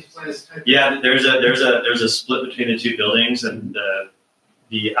plaza or mini plaza type. Yeah, there's a split between the two buildings, and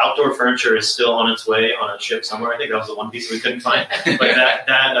the outdoor furniture is still on its way on a ship somewhere. I think that was the one piece we couldn't find, but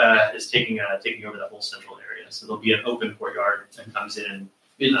that is taking over that whole central area. So there'll be an open courtyard that comes in.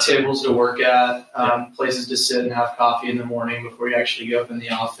 Tables to work at, places to sit and have coffee in the morning before you actually go up in the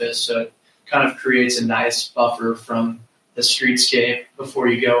office. So it kind of creates a nice buffer from the streetscape before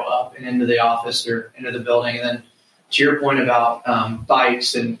you go up and into the office or into the building. And then to your point about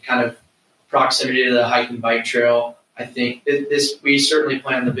bikes and kind of proximity to the hike and bike trail, I think we certainly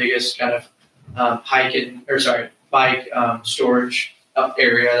plan the biggest kind of bike storage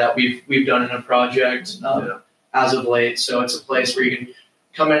area that we've done in a project as of late. So it's a place where you can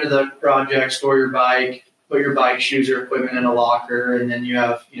come into the project, store your bike, put your bike, shoes, or equipment in a locker, and then you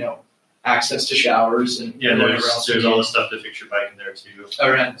have access to showers and whatever else. There's all the stuff to fix your bike in there too.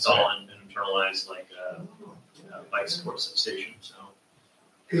 All right. It's all an internalized bike support substation. So,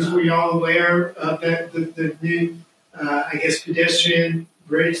 because were y'all aware of that the new I guess pedestrian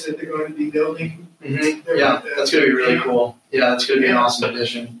bridge that they're going to be building? Mm-hmm. Yeah, that's going to be really cool. Yeah, that's going to be an awesome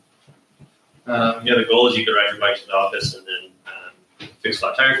addition. The goal is you could ride your bike to the office and then fix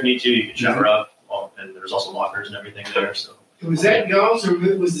flat tire if you need to. You can shower up, and there's also lockers and everything there. So was that y'all's, or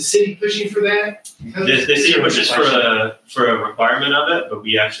was the city pushing for that? The city pushes for a requirement of it, but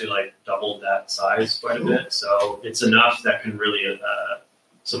we actually doubled that size quite a bit. So it's enough that can really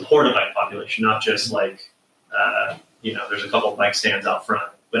support a bike population, not just there's a couple bike stands out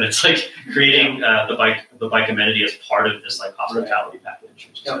front, but it's creating the bike amenity as part of this hospitality package,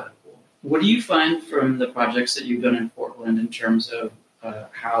 which is kind of cool. What do you find from the projects that you've done in Portland in terms of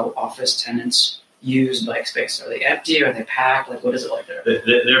how office tenants use bike space? Are they empty? Are they packed? What is it like there?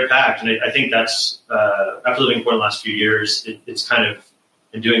 They're packed, and I think that's after living in Portland the last few years, it's kind of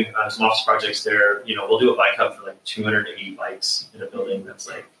in doing some office projects there. We'll do a bike hub for 280 bikes in a building that's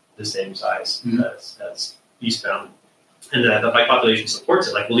the same size as Eastbound, and the bike population supports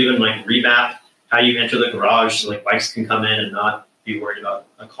it. We'll even revamp how you enter the garage so bikes can come in and not be worried about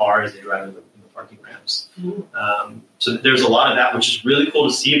a car as they drive in the parking ramps. So there's a lot of that, which is really cool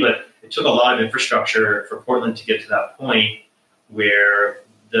to see, but it took a lot of infrastructure for Portland to get to that point where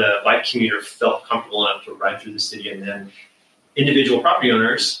the bike commuter felt comfortable enough to ride through the city, and then individual property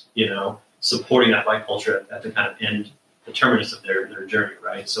owners, supporting that bike culture at the kind of end, the terminus of their journey,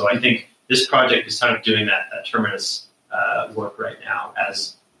 right? So I think this project is kind of doing that terminus work right now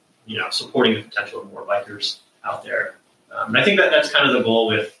as, supporting the potential of more bikers out there. And I think that's kind of the goal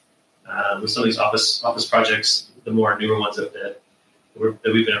with some of these office projects, the more newer ones that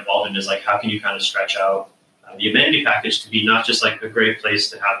we've been involved in, is how can you kind of stretch out the amenity package to be not just a great place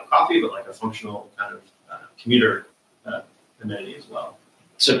to have a coffee, but a functional kind of commuter amenity as well.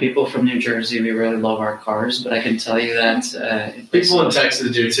 So people from New Jersey, we really love our cars, but I can tell you that people in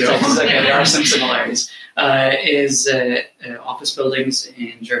Texas do too. There are some similarities. Office buildings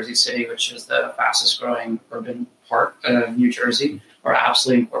in Jersey City, which is the fastest growing urban part of New Jersey, are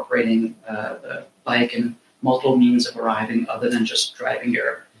absolutely incorporating the bike and multiple means of arriving other than just driving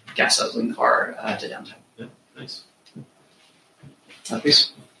your gas-guzzling car to downtown. Yeah, nice.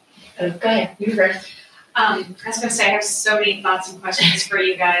 Please. Go ahead. You first. I was going to say, I have so many thoughts and questions for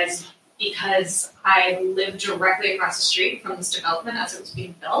you guys because I live directly across the street from this development as it was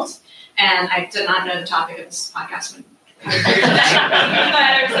being built, and I did not know the topic of this podcast when I figured it out. But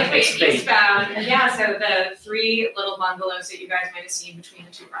I was wait, Eastbound. And yeah, so the 3 little bungalows that you guys might have seen between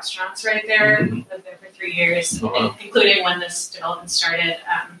the 2 restaurants right there, lived there for 3 years, including when this development started,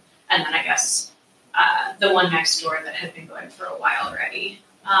 and then I guess the one next door that had been going for a while already.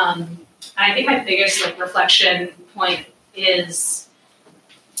 I think my biggest reflection point is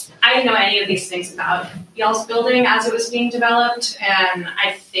I didn't know any of these things about y'all's building as it was being developed, and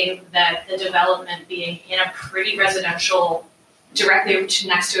I think that the development being in a pretty residential, directly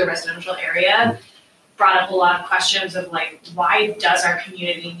next to a residential area, brought up a lot of questions of like, why does our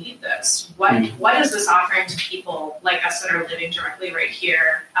community need this? What is this offering to people like us that are living directly right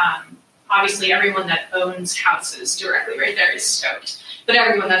here? Obviously, everyone that owns houses directly right there is stoked, but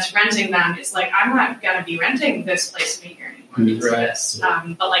everyone that's renting them is like, I'm not going to be renting this place to be here anymore because of this.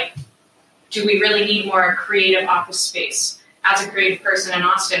 But like, do we really need more creative office space? As a creative person in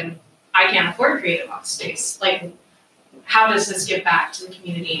Austin, I can't afford creative office space. Like, how does this give back to the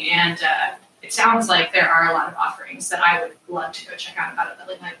community? And it sounds like there are a lot of offerings that I would love to go check out about a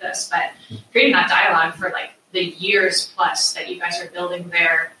building like this. But creating that dialogue for like the years plus that you guys are building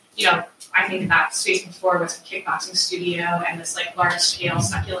there, you know, I think that space before was a kickboxing studio and this like large scale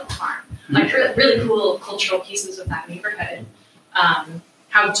succulent farm. Like really cool cultural pieces of that neighborhood.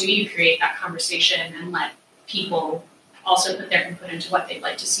 How do you create that conversation and let people also put their input into what they'd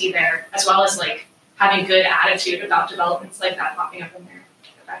like to see there, as well as like having good attitude about developments like that popping up in their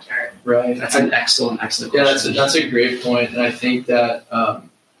backyard? Right. That's an excellent question. Yeah, that's a great point. And I think that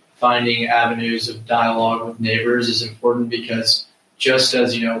finding avenues of dialogue with neighbors is important because just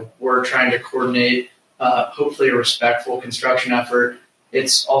as, you know, we're trying to coordinate hopefully a respectful construction effort,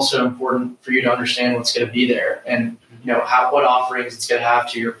 it's also important for you to understand what's going to be there and, you know, what offerings it's going to have,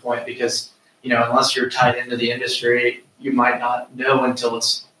 to your point, because, you know, unless you're tied into the industry, you might not know until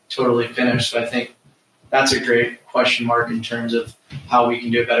it's totally finished. So I think that's a great question mark in terms of how we can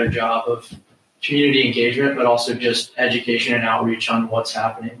do a better job of community engagement, but also just education and outreach on what's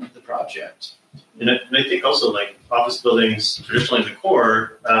happening with the project. And I think also like office buildings traditionally in the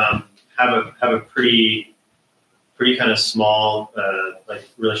core have a pretty kind of small like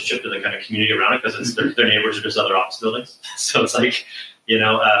relationship to the kind of community around it because it's their neighbors are just other office buildings. So it's like, you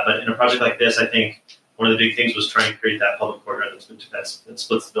know, but in a project like this, I think one of the big things was trying to create that public corridor that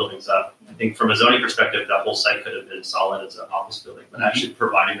splits the buildings up. I think from a zoning perspective, that whole site could have been solid as an office building, but actually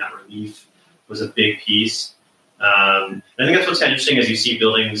providing that relief was a big piece. I think that's what's kind of interesting as you see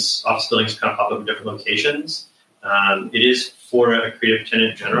office buildings kind of pop up in different locations. It is for a creative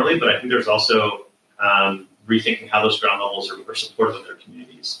tenant generally, but I think there's also rethinking how those ground levels are supportive of their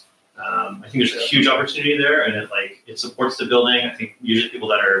communities. I think there's a huge opportunity there, and it supports the building. I think usually people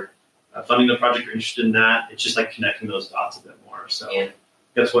that are funding the project are interested in that. It's just like connecting those dots a bit more. So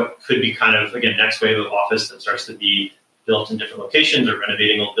that's what could be kind of, again, next wave of office that starts to be built in different locations or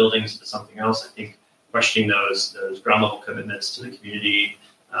renovating old buildings into something else. I think questioning those ground level commitments to the community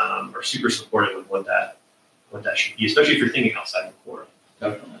are super supportive of what that should be, especially if you're thinking outside the core.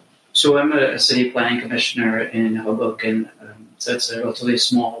 Definitely. So I'm a city planning commissioner in Hoboken. So it's a relatively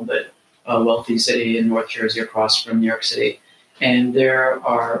small but wealthy city in North Jersey across from New York City. And there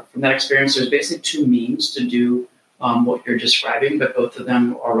are, from that experience, there's basically two means to do what you're describing, but both of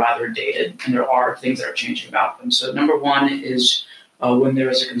them are rather dated, and there are things that are changing about them. So number one is when there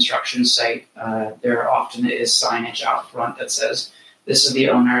is a construction site, there often is signage out front that says, this is the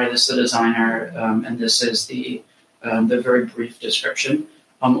owner, this is the designer, and this is the very brief description.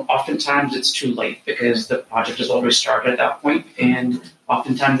 Oftentimes it's too late because the project has already started at that point, and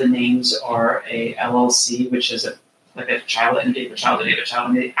oftentimes the names are a LLC, which is a child entity,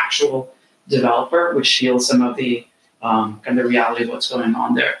 the actual developer, which shields some of the kind of the reality of what's going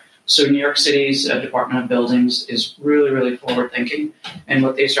on there. So New York City's Department of Buildings is really, really forward thinking, and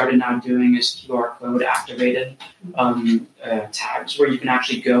what they started now doing is QR code activated tags where you can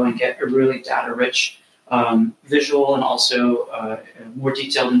actually go and get a really data rich visual and also more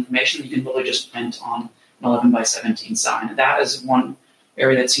detailed information that you can really just print on an 11 by 17 sign. And that is one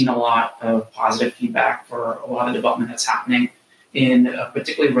area that's seen a lot of positive feedback for a lot of development that's happening in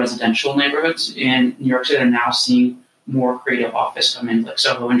particularly residential neighborhoods in New York City. They're now seeing more creative office come in, like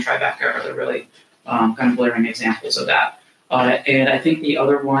Soho and Tribeca are the really kind of glaring examples of that. And I think the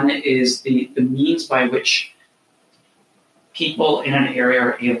other one is the means by which people in an area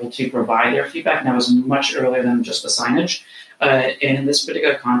are able to provide their feedback now is much earlier than just the signage. And in this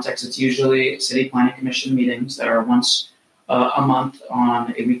particular context, it's usually city planning commission meetings that are once a month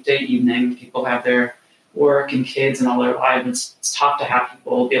on a weekday evening. People have their work and kids and all their lives. It's tough to have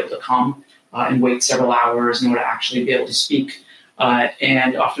people be able to come and wait several hours in order to actually be able to speak.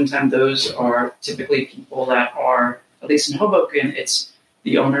 And oftentimes those are typically people that are, at least in Hoboken, it's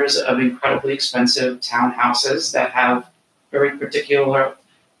the owners of incredibly expensive townhouses that have very particular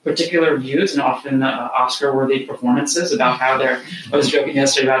views and often Oscar-worthy performances about how they're. I was joking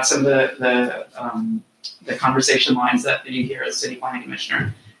yesterday about some of the conversation lines that you hear as city planning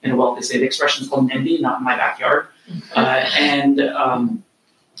commissioner in a wealthy city. The expression is called NIMBY, not in my backyard. And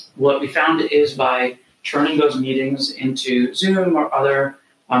what we found is by turning those meetings into Zoom or other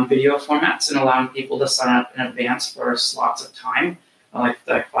video formats and allowing people to sign up in advance for slots of time, like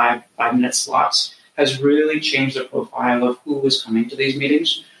 5-minute slots, has really changed the profile of who was coming to these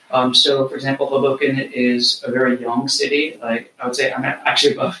meetings. So, for example, Hoboken is a very young city. Like I would say, I'm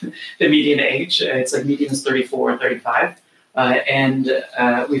actually above the median age. It's like median is 34 or 35. And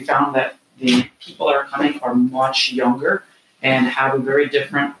we found that the people that are coming are much younger and have a very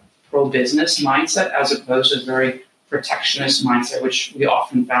different pro-business mindset as opposed to a very protectionist mindset, which we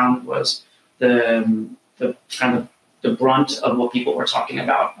often found was the kind of the brunt of what people were talking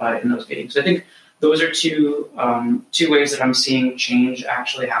about in those meetings. I think those are two ways that I'm seeing change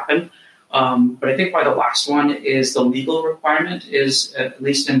actually happen. But I think probably the last one is the legal requirement is, at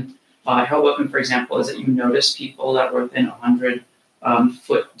least in Hoboken, for example, is that you notice people that were within 100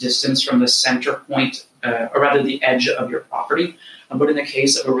 foot distance from the center point, or rather the edge of your property. But in the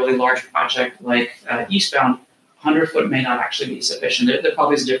case of a really large project like Eastbound, 100 foot may not actually be sufficient. There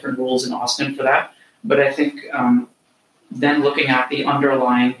probably is different rules in Austin for that. But I think then looking at the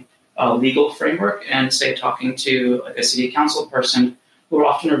underlying legal framework and, say, talking to like a city council person who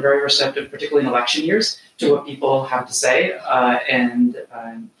often are very receptive, particularly in election years, to what people have to say and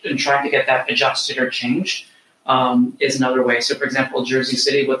trying to get that adjusted or changed is another way. So, for example, Jersey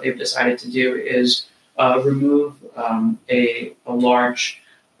City, what they've decided to do is remove a large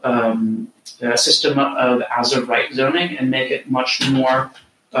system of as-of-right zoning and make it much more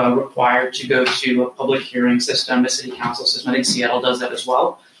required to go to a public hearing system, a city council system. I think Seattle does that as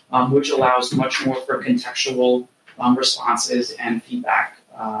well, which allows much more for contextual responses and feedback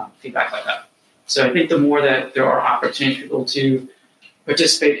like that. So I think the more that there are opportunities for people to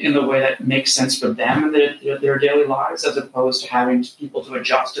participate in the way that makes sense for them in their daily lives, as opposed to having people to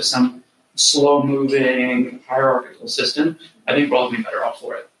adjust to some slow-moving hierarchical system, I think we're all going to be better off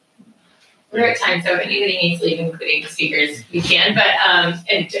for it. We're at time, so if anybody needs to leave, including speakers, we can. But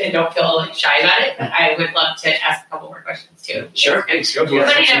and don't feel shy about it. But I would love to ask a couple more questions too. Sure. Funny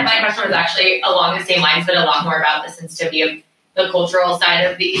enough, my question was actually along the same lines, but a lot more about the sensitivity of the cultural side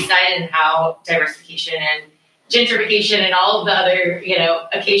of the East Side and how diversification and gentrification and all of the other,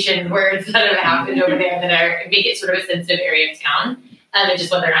 occasion words that have happened over there that make it sort of a sensitive area of town. And just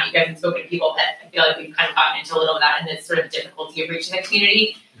whether or not you guys have spoken to people, but I feel like we've kind of gotten into a little of that and it's sort of difficulty of reaching the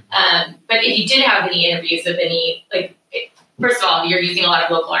community. But if you did have any interviews with any, first of all, you're using a lot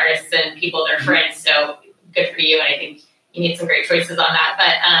of local artists and people that are friends, so good for you. And I think you need some great choices on that.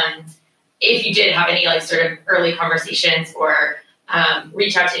 But if you did have any sort of early conversations or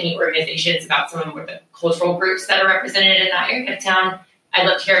reach out to any organizations about some of the cultural groups that are represented in that area of town, I'd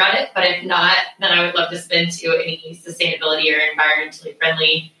love to hear about it. But if not, then I would love to spin to any sustainability or environmentally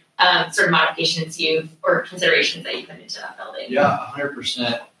friendly sort of modifications or considerations that you put into that building. Yeah,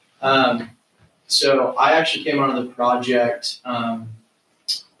 100%. So I actually came onto the project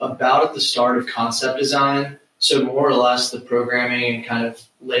about at the start of concept design. So more or less the programming and kind of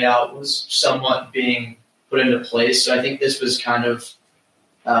layout was somewhat being put into place. So I think this was kind of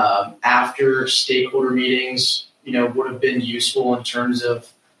after stakeholder meetings, would have been useful in terms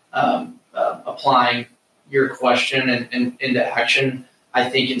of applying your question and into action. I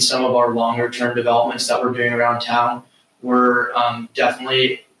think in some of our longer term developments that we're doing around town, we're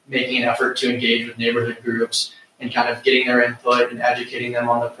definitely making an effort to engage with neighborhood groups and kind of getting their input and educating them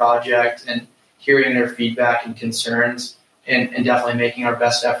on the project and hearing their feedback and concerns and definitely making our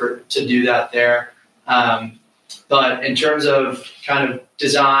best effort to do that there. But in terms of kind of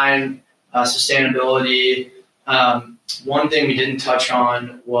design, sustainability, one thing we didn't touch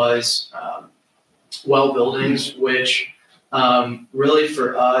on was well buildings, which really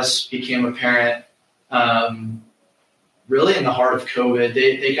for us became apparent really in the heart of COVID.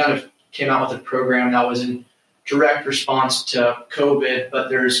 They kind of came out with a program that was in direct response to COVID, but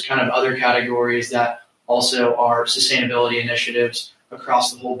there's kind of other categories that also are sustainability initiatives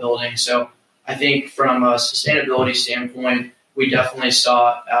across the whole building. So I think from a sustainability standpoint, we definitely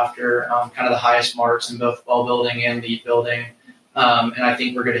sought after kind of the highest marks in both well building and LEED building. And I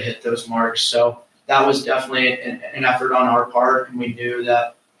think we're going to hit those marks. So that was definitely an effort on our part. And we knew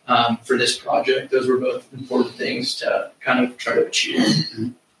that for this project, those were both important things to kind of try to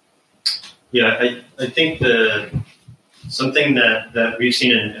achieve. Yeah, I think something that we've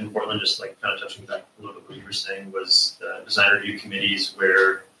seen in Portland, just like kind of touching back a little bit what you were saying, was the design review committees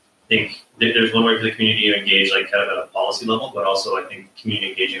where I think there's one way for the community to engage like kind of at a policy level, but also I think community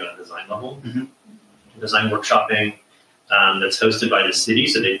engaging on a design level. Mm-hmm. Design workshopping that's hosted by the city,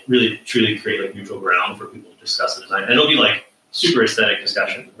 so they really truly create like neutral ground for people to discuss the design. And it'll be like super aesthetic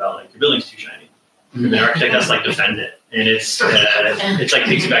discussion about like your building's too shiny. Mm-hmm. And the architect has to like defend it. And it's like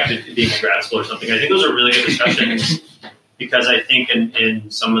takes you back to being in grad school or something. I think those are really good discussions because I think in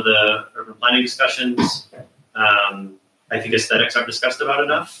some of the urban planning discussions, I think aesthetics aren't discussed about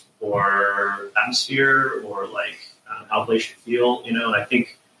enough. or atmosphere or like how a place should feel, you know. And I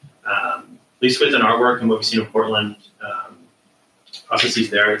think at least within our work and what we've seen in Portland, processes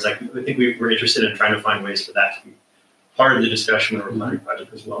there, it's like I think we're interested in trying to find ways for that to be part of the discussion when we're planning a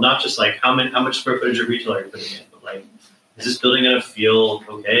project as well. Not just like how much square footage of retail are you putting in, but like is this building going to feel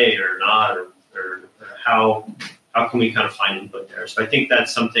okay or not, or how can we kind of find input there? So I think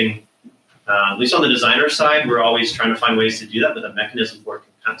that's something, at least on the designer side, we're always trying to find ways to do that, but the mechanism for it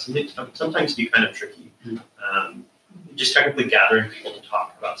can sometimes be kind of tricky. Just technically gathering people to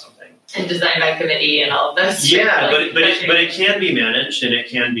talk about something. And design by committee and all of those. Yeah, but it can be managed and it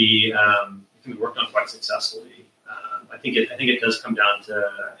can be worked on quite successfully. I think it does come down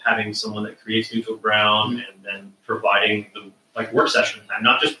to having someone that creates neutral ground and then providing the like work session time,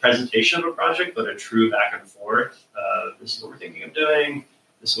 not just presentation of a project, but a true back and forth. This is what we're thinking of doing.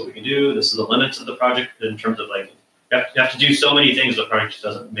 This is what we can do. This is the limits of the project in terms of like you have to do so many things. The project just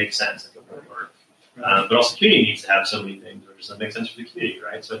doesn't make sense. Like it won't work. But also, the community needs to have so many things, or does that make sense for the community,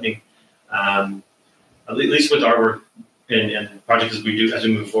 right? So I think at least with our work and projects as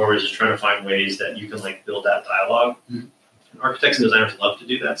we move forward, is just trying to find ways that you can like build that dialogue. And architects and designers love to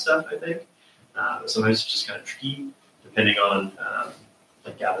do that stuff, I think. But sometimes it's just kind of tricky, depending on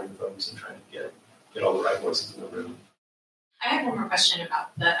like gathering folks and trying to get all the right voices in the room. I have one more question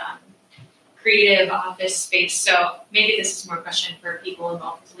about the creative office space. So maybe this is more a question for people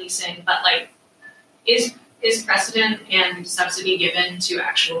involved with leasing, but like, is precedent and subsidy given to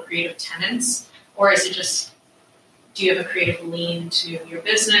actual creative tenants, or is it just, do you have a creative lean to your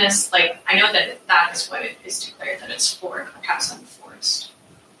business? Like, I know that is what it is declared, that it's for perhaps on the forest.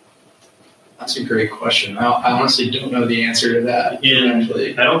 That's a great question. I honestly don't know the answer to that.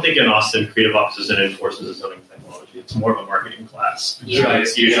 I don't think in Austin, creative offices and enforces a zoning technology. It's more of a marketing class. Yeah. So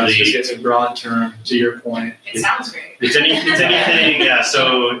it's usually it's a broad term. To your point, it sounds great. It's anything. Yeah.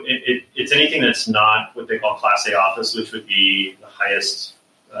 So it's anything that's not what they call Class A office, which would be the highest,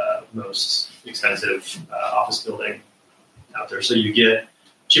 most expensive office building out there. So you get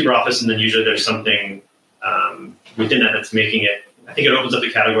cheaper office, and then usually there's something within that that's making it. I think it opens up the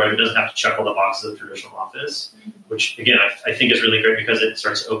category, but it doesn't have to check all the boxes of traditional office, which again, I think is really great because it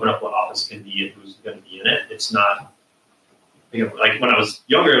starts to open up what office can be and who's going to be in it. It's not, like when I was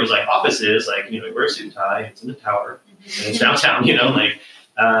younger, it was like office is like, you wear a suit and tie, it's in the tower, and it's downtown,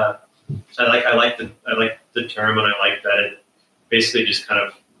 I like the term, and I like that it basically just kind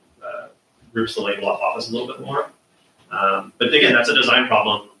of rips the label off office a little bit more. But again, that's a design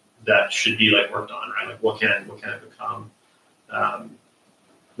problem that should be like worked on, right? Like what can it become?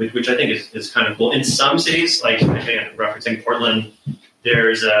 Which I think is kind of cool. In some cities, like again, referencing Portland,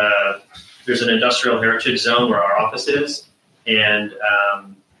 there's an industrial heritage zone where our office is, and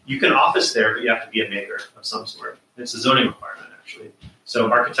you can office there, but you have to be a maker of some sort. It's a zoning requirement, actually.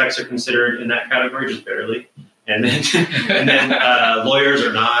 So architects are considered in that category, just barely, and then lawyers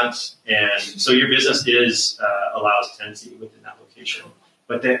are not, and so your business allows tenancy within that location,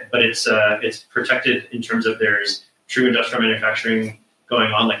 but it's protected in terms of there's true industrial manufacturing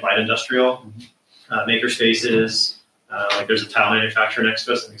going on, like light industrial, maker spaces, like there's a tile manufacturer next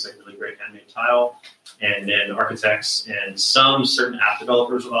to us, I think it's like really great handmade tile, and then architects and some certain app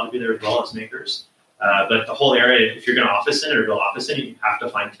developers are allowed to be there as well as makers. But the whole area, if you're going to office in it or build office in it, you have to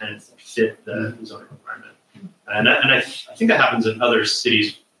find tenants that fit the zoning requirement. And I think that happens in other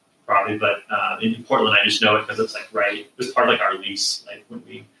cities probably, but in Portland, I just know it because it's like it was part of like our lease, like when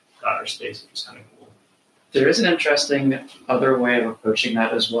we got our space, which was kind of cool. There is an interesting other way of approaching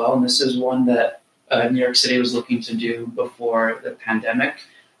that as well, and this is one that New York City was looking to do before the pandemic,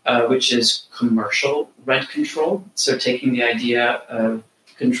 which is commercial rent control. So taking the idea of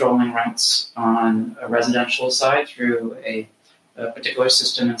controlling rents on a residential side through a particular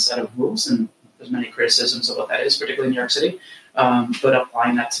system and set of rules, and there's many criticisms of what that is, particularly in New York City, but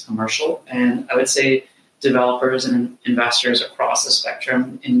applying that to commercial. And I would say developers and investors across the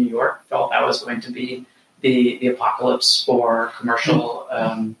spectrum in New York felt that was going to be the apocalypse for commercial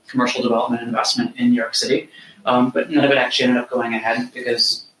development and investment in New York City. But none of it actually ended up going ahead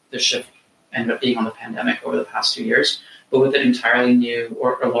because the shift ended up being on the pandemic over the past 2 years. But with an entirely new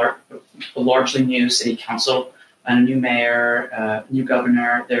or a largely new city council and a new mayor, new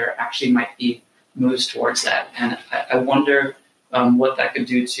governor, there actually might be moves towards that. And I wonder what that could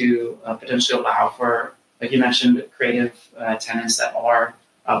do to potentially allow for, like you mentioned, creative tenants that are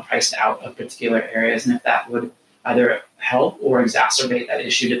priced out of particular areas, and if that would either help or exacerbate that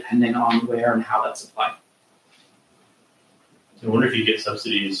issue depending on where and how that's applied. I wonder if you get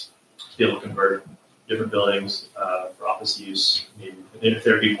subsidies to be able to convert different buildings for office use. I mean, if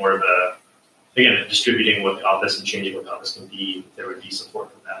there'd be more of again, distributing what the office and changing what the office can be, there would be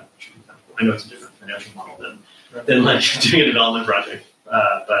support for that. Which would be kind of cool. I know it's a different financial model than like doing a development project,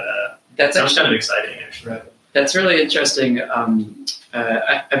 but that's sounds kind of exciting, actually. Right. That's really interesting.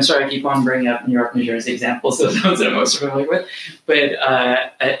 I'm sorry I keep on bringing up New York, New Jersey examples, those ones that I'm most familiar with. But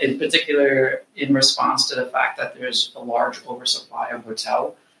in particular, in response to the fact that there's a large oversupply of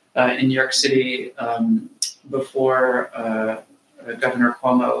hotel in New York City, before Governor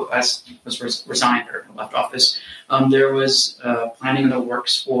Cuomo was resigned or left office, there was planning in the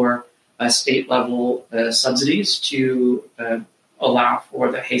works for state-level subsidies to allow for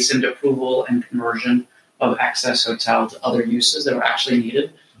the hastened approval and conversion of excess hotel to other uses that were actually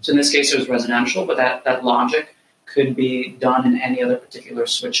needed. So in this case, it was residential, but that logic could be done in any other particular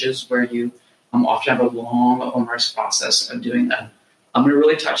switches where you often have a long, onerous process of doing that. It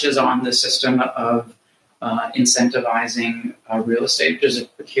really touches on the system of incentivizing real estate, which is a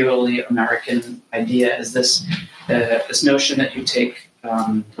peculiarly American idea, is this notion that you take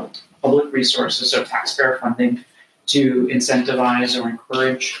public resources, so taxpayer funding, to incentivize or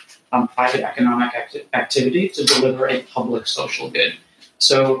encourage private economic activity to deliver a public social good.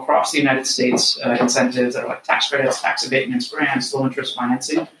 So across the United States, incentives that are like tax credits, tax abatements, grants, low interest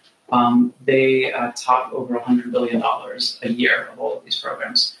financing, they top over $100 billion a year of all of these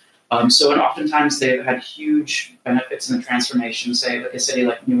programs. And oftentimes they've had huge benefits in the transformation, say like a city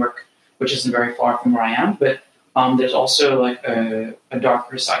like Newark, which isn't very far from where I am, but there's also like a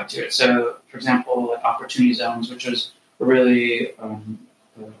darker side to it. So for example, like opportunity zones, which is a really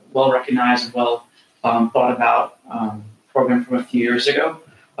well recognized and well thought about program from a few years ago.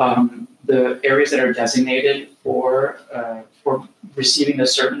 The areas that are designated for receiving a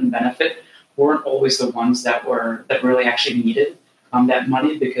certain benefit weren't always the ones that really actually needed that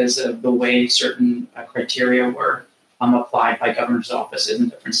money because of the way certain criteria were applied by governor's offices in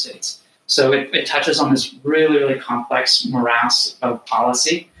different states. So it touches on this really, really complex morass of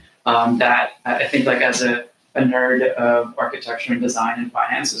policy that I think, like as a nerd of architecture and design and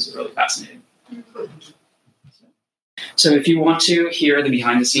finance, is really fascinating. So if you want to hear the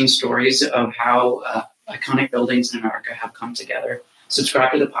behind-the-scenes stories of how iconic buildings in America have come together,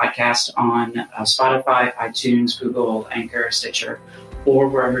 subscribe to the podcast on Spotify, iTunes, Google, Anchor, Stitcher, or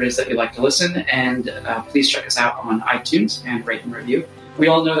wherever it is that you like to listen. And please check us out on iTunes and rate and review. We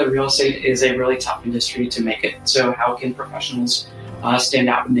all know that real estate is a really tough industry to make it. So how can professionals stand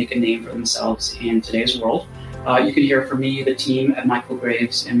out and make a name for themselves in today's world? You can hear from me, the team at Michael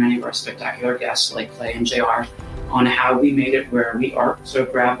Graves, and many of our spectacular guests like Clay and JR on how we made it where we are. So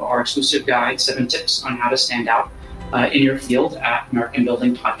grab our exclusive guide, 7 tips on how to stand out in your field at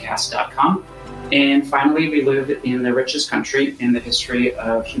AmericanBuildingPodcast.com. And finally, we live in the richest country in the history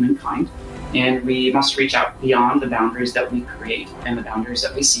of humankind, and we must reach out beyond the boundaries that we create and the boundaries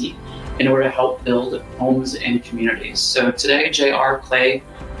that we see in order to help build homes and communities. So today, JR, Clay,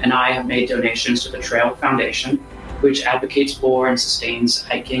 and I have made donations to the Trail Foundation, which advocates for and sustains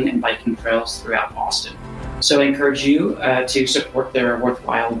hiking and biking trails throughout Austin. So I encourage you to support their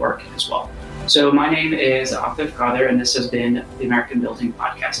worthwhile work as well. So my name is Atif Kader, and this has been the American Building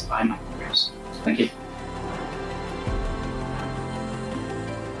Podcast by Michael Graves. Thank you.